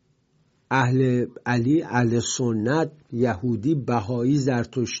 اهل علی، اهل سنت، یهودی، بهایی،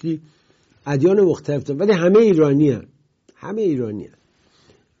 زرتشتی، ادیان مختلف، ولی همه ایرانی هستند. همه ایرانی هستند.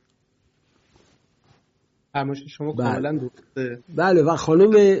 شما کاملا درسته. بله. و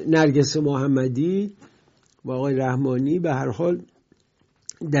خانم نرگس محمدی و آقای رحمانی به هر حال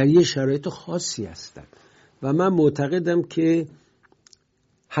در یه شرایط خاصی هستند و من معتقدم که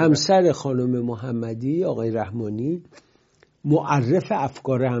همسر خانم محمدی آقای رحمانی معرف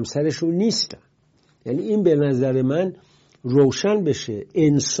افکار همسرشون نیستن. یعنی این به نظر من روشن بشه.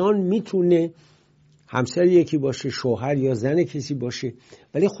 انسان میتونه همسر یکی باشه، شوهر یا زن کسی باشه،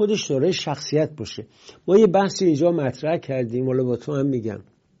 ولی خودش داره شخصیت باشه. ما یه بحثی اینجا مطرح کردیم، حالا با تو هم میگم.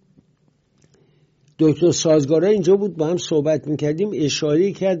 دکتر سازگارا اینجا بود با هم صحبت میکردیم،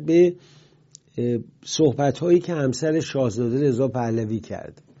 اشاره کرد به صحبت‌هایی که همسر شاهزاده رضا پهلوی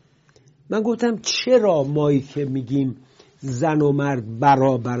کرد. من گفتم چرا مایی که میگیم زن و مرد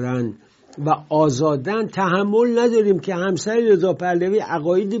برابرن و آزادن تحمل نداریم که همسر رضا پهلوی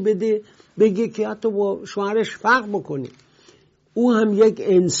عقایدی بده بگه که حتی با شوهرش فرق بکنه. او هم یک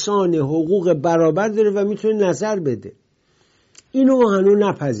انسان حقوق برابر داره و میتونه نظر بده. اینو ما هنوز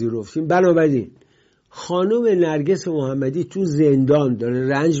نپذیرفتیم. بنابراین خانم نرگس محمدی تو زندان داره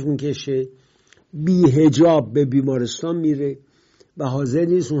رنج میکشه، بی حجاب به بیمارستان میره و حاضر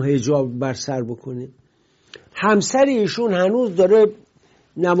نیست اون حجاب بر سر بکنه. همسر ایشون هنوز داره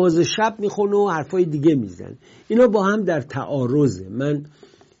نماز شب میخونه و حرفای دیگه میزن. اینا با هم در تعارضه. من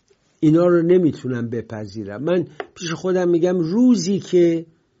اینا رو نمیتونم بپذیرم. من پیش خودم میگم روزی که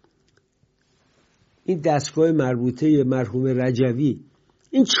این دستگاه مربوطه مرحوم رجوی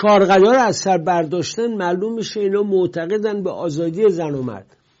این چارقدار از سر برداشتن، معلوم میشه اینا معتقدن به آزادی زن و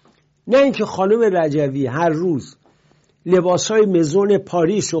مرد. نه اینکه خانم رجوی هر روز لباسای مزون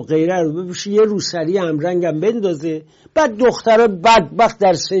پاریس و غیره رو بپوشه، یه روسری همرنگ هم بندازه، بعد دخترها بدبخت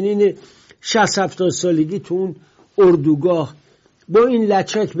در سنین 60-70 سالگی تو اون اردوگاه با این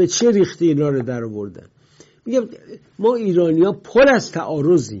لچک به چه ریختی اینا رو در آوردن. میگم ما ایرانی‌ها پر از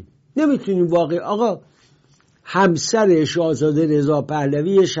تعارضیم، نمیتونیم واقعا. آقا همسر شاهزاده رضا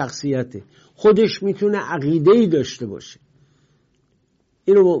پهلوی شخصیته، خودش میتونه عقیده‌ای داشته باشه.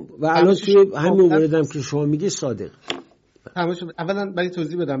 اینو و الان توی همین موردم که شما میگی صادق. اولا برای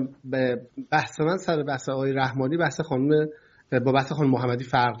توضیح بدم، بحث من سر بحث آقای رحمانی بحث خانم با بحث خانم محمدی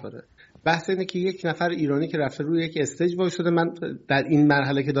فرق داره. بحث اینه که یک نفر ایرانی که رفته روی یک استیج وایساده، من در این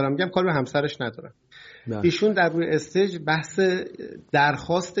مرحله که دارم میگم کار به همسرش ندارم. ایشون در روی استیج بحث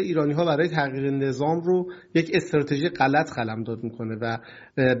درخواست ایرانی‌ها برای تغییر نظام رو یک استراتژی غلط قلمداد میکنه و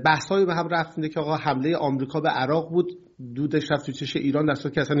بحث‌هایی به هم رفت میده که آقا حمله آمریکا به عراق بود، دودش رفت تو چش ایران، در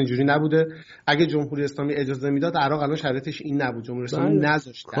صورتی که اصلا اینجوری نبوده. اگه جمهوری اسلامی اجازه میداد عراق الان شرایطش این نبود، جمهوری اسلامی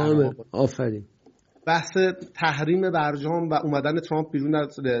نذاشت. آفرین. بحث تحریم برجام و اومدن ترامپ بیرون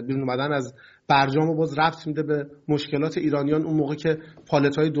اومدن از برجام رو باز رفت میده به مشکلات ایرانیان. اون موقع که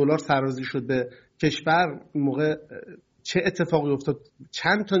پالت‌های دلار سرازیر شد به کشور، اون موقع چه اتفاقی افتاد؟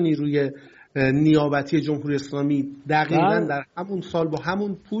 چند تا نیروی نیابتی جمهوری اسلامی دقیقاً در همون سال با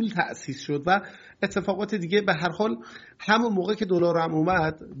همون پول تأسیس شد و اتفاقات دیگه. به هر حال همون موقع که دلار هم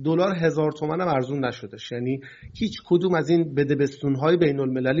اومد، دلار 1000 تومان هم ارزون نشدش. یعنی هیچ کدوم از این بدبستون‌های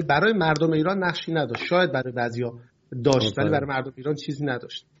بین‌المللی برای مردم ایران نقشی نداشت. شاید برای بعضیا داشت ولی برای مردم ایران چیزی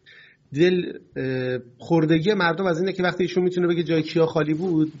نداشت. دل خوردگی مردم از اینه که وقتی ایشون میتونه بگه جای کیا خالی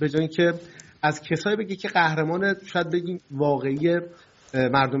بود، به جای اینکه از کسایی بگه که قهرمان شاید بگیم واقعی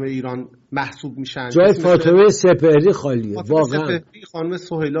مردم ایران محسوب میشن، جای فاطمه سپهری خالیه واقعا. خانم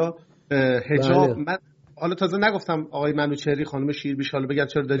سهیلا حجاب. من حالا تازه نگفتم آقای منوچهری، خانم شیربیش، حالا بگم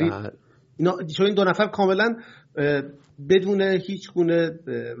چرا داری اینا، چون این دو نفر کاملا بدون هیچ گونه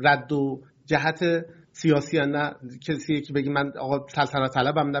رد و جهت سیاسی، نه کسی که بگی من آقا سلطنت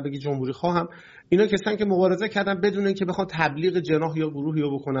طلبم، نه بگی جمهوری خواهم. اینا کسانی که مبارزه کردن بدون اینکه بخواد تبلیغ جناح یا گروهی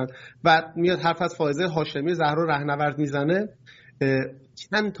رو بکنن. و میاد حرف از فائزه هاشمی زهرا رهنورد میزنه.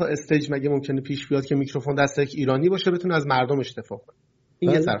 چند تا استیج مگه ممکنه پیش بیاد که میکروفون دست یک ایرانی باشه بتونه از مردمش دفاع کنه؟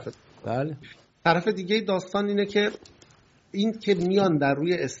 این یه طرفه. بله. طرف دیگه داستان اینه که این که میان در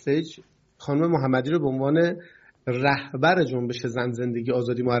روی استیج خانم محمدی رو به عنوان رهبر جنبش زن زندگی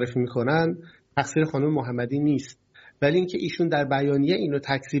آزادی معرفی میکنن، تقصیر خانم محمدی نیست. ولی اینکه ایشون در بیانیه اینو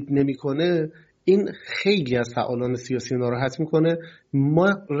تکذیب نمیکنه، این خیلی از فعالان سیاسی ناراحت میکنه. ما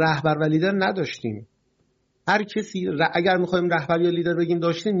رهبر و لیدر نداشتیم. هر کسی اگر میخوایم رهبر یا لیدر بگیم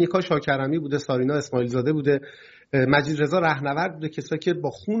داشتیم، نیکا شاکرمی بوده، سارینا اسماعیل زاده بوده، مجید رضا رهنورد بوده، کسایی که با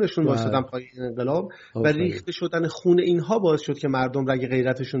خونشون واسطن پای انقلاب و ریخته شدن خون اینها باعث شد که مردم رگ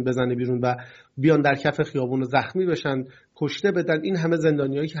غیرتشون بزنه بیرون و بیان در کف خیابون و زخمی بشن، کشته بدن. این همه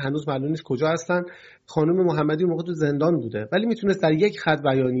زندانیایی که هنوز معلوم نیست کجا هستن. خانم محمدی موقع تو زندان بوده ولی میتونست در یک خط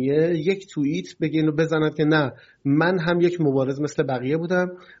بیانیه، یک توییت بگه اینو بزنن که نه، من هم یک مبارز مثل بقیه بودم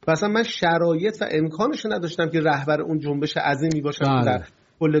و اصلا من شرایط و امکانش نداشتم که رهبر اون جنبش عظیمی باشم که در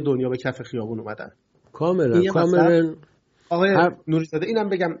کل دنیا به کف خیابون اومدن. کاملا. آقای نوری زاده اینم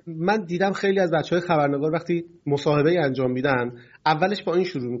بگم، من دیدم خیلی از بچهای خبرنگار وقتی مصاحبه انجام میدن، اولش با این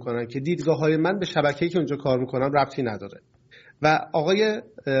شروع میکنن که دیدگاه‌های من به شبکه‌ای که اونجا کار میکنم ربطی نداره. و آقای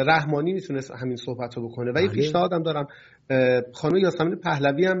رحمانی میتونست همین صحبتو بکنه. و یه پیشنهادم دارم، خانم یاسمین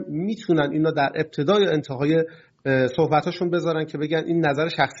پهلوی هم میتونن اینا در ابتدای یا انتهای صحبتاشون بذارن که بگن این نظر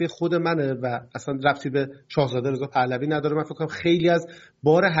شخصی خود منه و اصلا ربطی به شاهزاده رضا پهلوی نداره. من فکر کنم خیلی از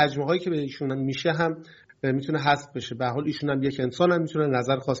بار هجمه هایی که به ایشون میشه هم میتونه حذف بشه. به هر حال ایشون هم یک انسانن، میتونه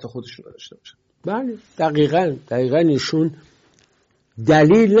نظر خاص خودشون داشته باشن. بله دقیقاً ایشون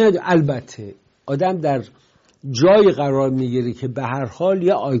دلیل نداره. البته آدم در جای قرار میگیره که به هر حال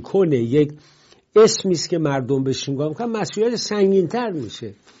یه آیکونه، یک اسمی است که مردم بهش نگاه میکنن، مسئولیت سنگین‌تر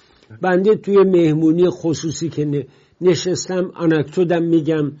میشه. بنده توی مهمونی خصوصی که نشستم آنکدوتم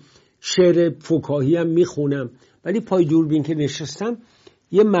میگم، شعر فکاهی هم میخونم، ولی پای دوربین که نشستم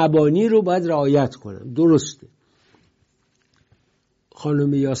یه مبانی رو باید رعایت کنم. درسته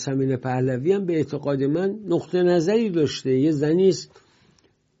خانم یاسمین پهلوی هم به اعتقاد من نقطه نظری داشته. یه زنیست،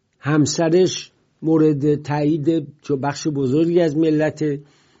 همسرش مورد تایید چون بخش بزرگی از ملت،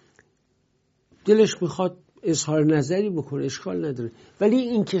 دلش میخواد اظهار نظری بکنه، اشکال نداره. ولی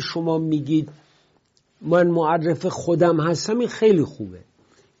این که شما میگید من معرف خودم هستم، این خیلی خوبه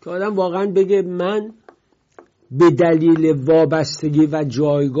که آدم واقعا بگه من به دلیل وابستگی و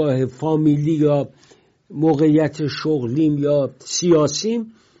جایگاه فامیلی یا موقعیت شغلیم یا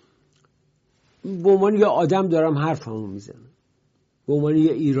سیاسیم به عنوان یه آدم دارم حرفمو میزنم، به عنوان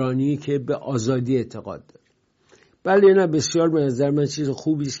یه ایرانی که به آزادی اعتقاد داره. بله نه، بسیار به نظر من چیز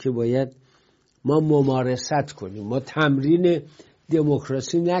خوبی است که باید ما ممارست کنیم. ما تمرین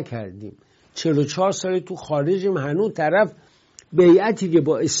دموکراسی نکردیم، 44 سال تو خارجیم، هنوز طرف بیعتی که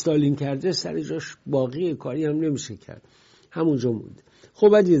با استالین کرده سر جاش باقی، کاری هم نمیشه کرد، همونجا مونده.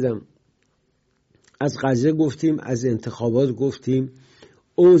 خب عزیزم، از قضیه گفتیم، از انتخابات گفتیم،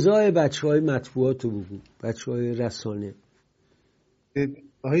 اوضاع بچه‌های مطبوعات رو بگو، بچه‌های رسانه.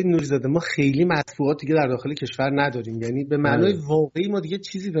 آقای نوری زاده، ما خیلی مطبوعات دیگه در داخل کشور نداریم، یعنی به معنای واقعی ما دیگه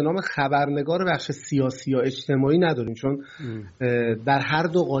چیزی به نام خبرنگار بخش سیاسی یا اجتماعی نداریم، چون در هر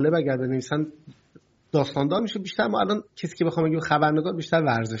دو قالب اگر بنویسن داستاندار میشه. بیشتر ما الان کسی که بخوام بگیم خبرنگار بیشتر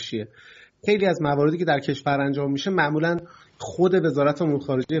ورزشیه. خیلی از مواردی که در کشور انجام میشه معمولا خود وزارت امور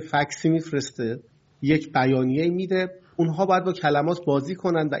خارجه فکسی میفرسته، یک بیانیه میده، اونها باید با کلمات بازی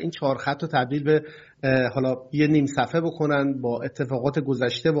کنن و این 4 خط رو تبدیل به حالا یه نیم صفحه بکنن با اتفاقات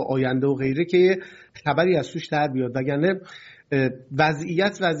گذشته و آینده و غیره که یه خبری از توش در بیاد. وگرنه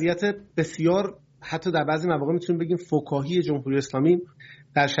وضعیت بسیار، حتی در بعضی مواقع میتونیم بگیم فکاهی جمهوری اسلامی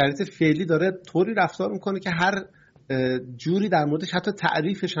در شرایط فعلی داره طوری رفتار میکنه که هر جوری در موردش حتی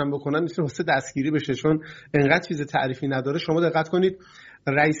تعریفش هم بکنن میتونه واسه دستگیری بشه، چون انقدر چیز تعریفی نداره. شما دقت کنید،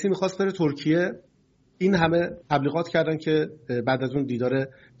 رئیسی میخواست بره ترکیه، این همه تبلیغات کردن که بعد از اون دیدار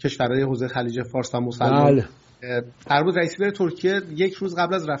کشورهای حوزه خلیج فارس و مسلمان قرار بود رئیسی بره ترکیه، 1 روز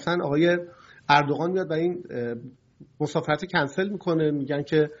قبل از رفتن آقای اردوغان میاد و این مسافرت کنسل میکنه، میگن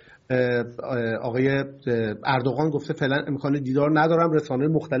که آقای اردوغان گفته فعلا امکان دیدار ندارم،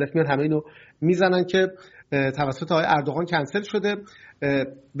 رسانه‌های مختلف میان همه اینو میزنن که توسط آقای اردوغان کنسل شده.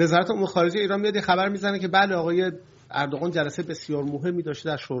 وزارت امور خارجه ایران میاد خبر میزنه که بله آقای اردوغان جلسه بسیار مهمی داشته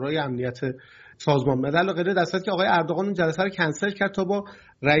در شورای امنیت سازمان ملل و غیره، در صورتی که آقای اردوغان اون جلسه رو کنسل کرد تا با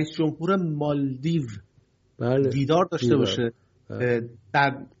رئیس جمهور مالدیو دیدار داشته باشه.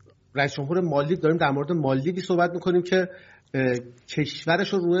 در رئیس جمهور مالدیو داریم در مورد مالدیوی صحبت میکنیم که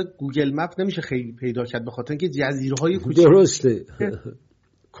کشورش رو روی گوگل مپ نمیشه خیلی پیدا کرد به خاطر اینکه جزیره‌های کوچیک، درسته،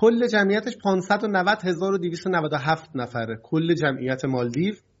 کل جمعیتش 590,297 نفره، کل جمعیت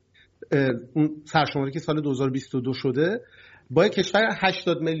مالدیو، اون سرشماری که سال 2022 شده با کشور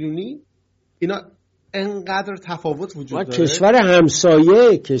 80 میلیونی، اینا انقدر تفاوت وجود داره. کشور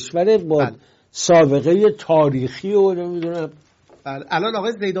همسایه، کشور با سابقه تاریخی و نمیدونم. الان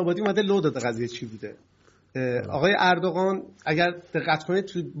آقای زیدآبادی اومده لو داده قضیه چی بوده. آقای اردوغان اگر دقت کنید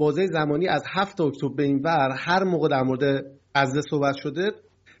تو بازه زمانی از 7 اکتبر به این ور هر موقع در مورد غزه صحبت شده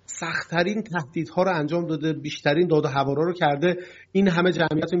سخت‌ترین تهدیدها رو انجام داده، بیشترین داد و هوارا رو کرده، این همه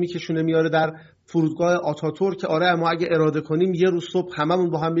جمعیت رو میکشونه میاره در فرودگاه آتاتورک که آره ما اگه اراده کنیم یه روز صبح هممون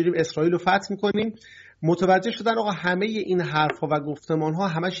با هم میریم اسرائیل رو فتح میکنیم. متوجه شدن آقا همه این حرفها و گفتمانها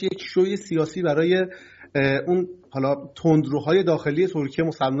همش یک شوی سیاسی برای اون حالا تندروهای داخلی ترکیه،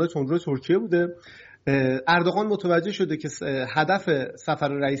 مسلمانای تندروی ترکیه بوده. اردوغان متوجه شده که هدف سفر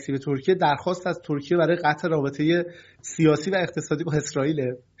رئیسی به ترکیه درخواست از ترکیه برای قطع رابطه سیاسی و اقتصادی با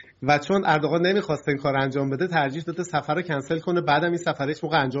اسرائیل و چون اردوغان نمیخواست این کار انجام بده ترجیح داده سفر رو کنسل کنه. بعدم این سفر هیچ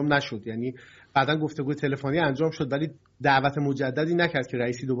موقع انجام نشد، یعنی بعدن گفتگوی تلفنی انجام شد ولی دعوت مجددی نکرد که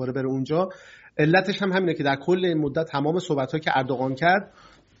رئیسی دوباره بره اونجا. علتش هم همینه که در کل این مدت تمام صحبت‌هایی که اردوغان کرد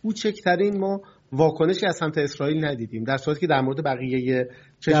کوچکترین ما واکنشی از سمت اسرائیل ندیدیم، در صورتی که در مورد بقیه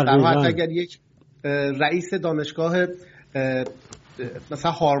کشورها اگر یک رئیس دانشگاه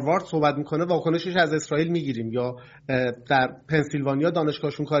مثلا هاروارد صحبت میکنه واکنشش از اسرائیل میگیریم، یا در پنسیلوانیا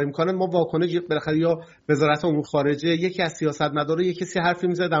دانشگاهشون کار میکنه ما واکنش بالاخره، یا وزارت امور خارجه یکی از سیاستمدارا یک کسی حرفی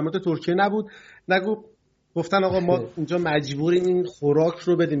میزنه در مورد ترکیه نگو گفتن آقا ما اینجا مجبوریم این خوراک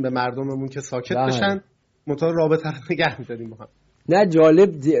رو بدیم به مردممون که ساکت بشن، منتها رابطه رو نگه می‌داریم با هم. نه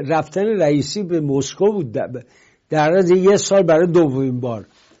جالب رفتن رئیسی به مسکو بود در از یه سال برای دومین بار.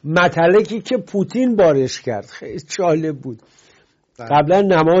 متقی که پوتین بارش کرد خیلی جالب بود. قبلا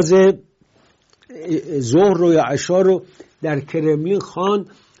نماز ظهر رو یا عشا رو در کرملین خواند،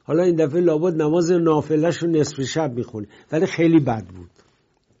 حالا این دفعه لابد نماز نافله‌ش رو نصف شب میخونه، ولی خیلی بد بود.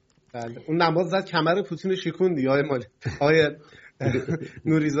 بله. اون نماز زد کمر پوتین رو شکوندی آقای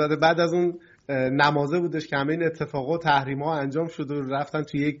نوری زاده. بعد از اون نمازه بودش که همه این اتفاقا و تحریم‌ها انجام شد و رفتن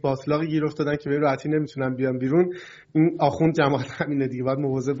توی یک باطلاقی گیر افتادن که به راحتی نمیتونن بیان بیرون. این آخوند جماعت همینه دیگه، باید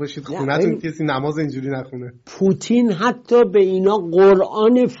مواظب باشید خونه‌تون کسی نماز اینجوری نخونه. پوتین حتی به اینا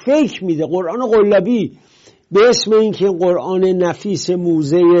قرآن فیک میده، قرآن قلابی، به اسم این که قرآن نفیس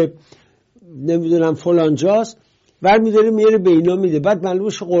موزه نمیدونم فلانجاست، برمی‌داره میاره به اینا میده، بعد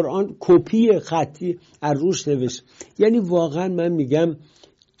معلومش قرآن کپی خطی از روش نوشت. یعنی واقعا من میگم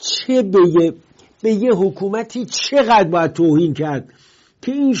چه به یه حکومتی چقدر باید توهین کرد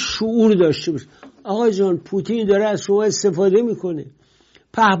که این شعور داشته باشه. آقا جان پوتین داره از شما استفاده میکنه،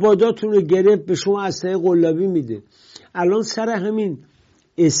 پهپاداتون رو گرفت به شما اسلحه قلابی میده. الان سر همین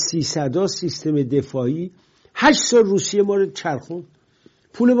S-300 سیستم دفاعی 8 سال روسیه ما رو چرخون،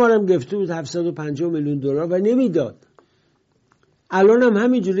 پول ما رو هم گرفته بود 750 میلیون دلار و نمیداد. الان هم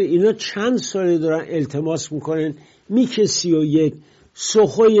همینجوره، اینا چند ساله دارن التماس میکنن میک 31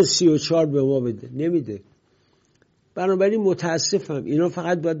 سخوی 34 به ما بده، نمیده. بنابراین متاسفم، اینا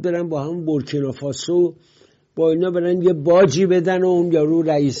فقط باید برن با هم بورکینافاسو با اینا برن یه باجی بدن و اون یارو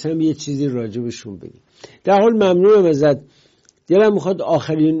رئیس هم یه چیزی راجبشون بگه. در حال ممنونم ازت. دلم میخواد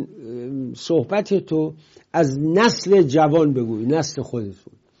آخرین صحبت تو از نسل جوان بگوی، نسل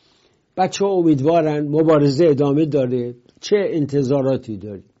خودتون. بچه ها امیدوارن، مبارزه ادامه داره، چه انتظاراتی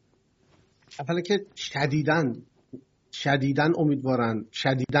داری؟ اولا که شدیداً امیدوارن،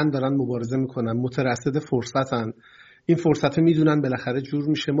 شدیداً دارن مبارزه میکنن، مترصد فرصتن. این فرصت میدونن بالاخره جور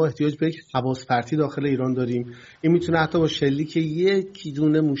میشه. ما احتیاج به یک حواس پرتی داخل ایران داریم. این میتونه حتی با شلیک یکی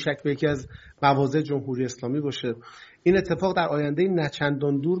دونه موشک به یکی از مواضع جمهوری اسلامی باشه. این اتفاق در آینده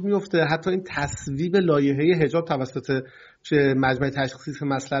نچندان دور میفته. حتی این تصویب لایحه حجاب توسط مجمع تشخیص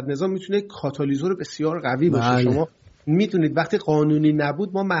مصلحت نظام میتونه کاتالیزور بسیار قوی باشه. شما میدونید وقتی قانونی نبود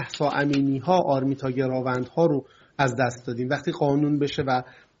ما مهسا امینی ها، آرمیتا گراوند ها رو از دست دادیم. وقتی قانون بشه و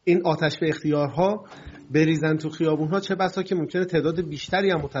این آتش به اختیارها بریزن تو خیابونها، چه بسا که ممکنه تعداد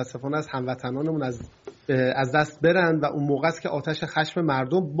بیشتری هم متاسفانه از هموطنانمون از دست برن و اون موقع است که آتش خشم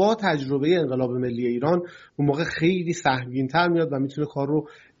مردم با تجربه انقلاب ملی ایران اون موقع خیلی سهمگین‌تر میاد و میتونه کار رو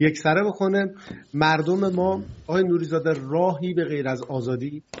یکسره بکنه. مردم ما آقای نوری زاده راهی به غیر از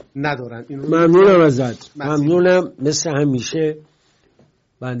آزادی ندارن. ممنونم ازت، ممنونم. مثل همیشه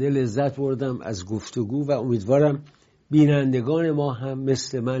بنده لذت بردم از گفتگو و امیدوارم بینندگان ما هم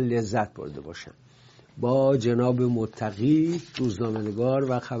مثل من لذت برده باشن. با جناب متقی،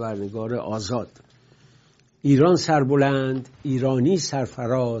 روزنامه‌نگار و خبرنگار آزاد. ایران سربلند، ایرانی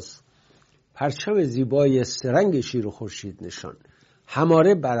سرفراز، پرچم زیبای سرنگ شیر و خورشید نشان،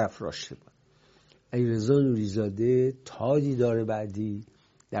 هماره برافراشته باد. علیرضا نوری زاده تا دیدار بعدی،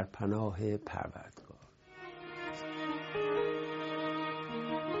 در پناه پروردگار.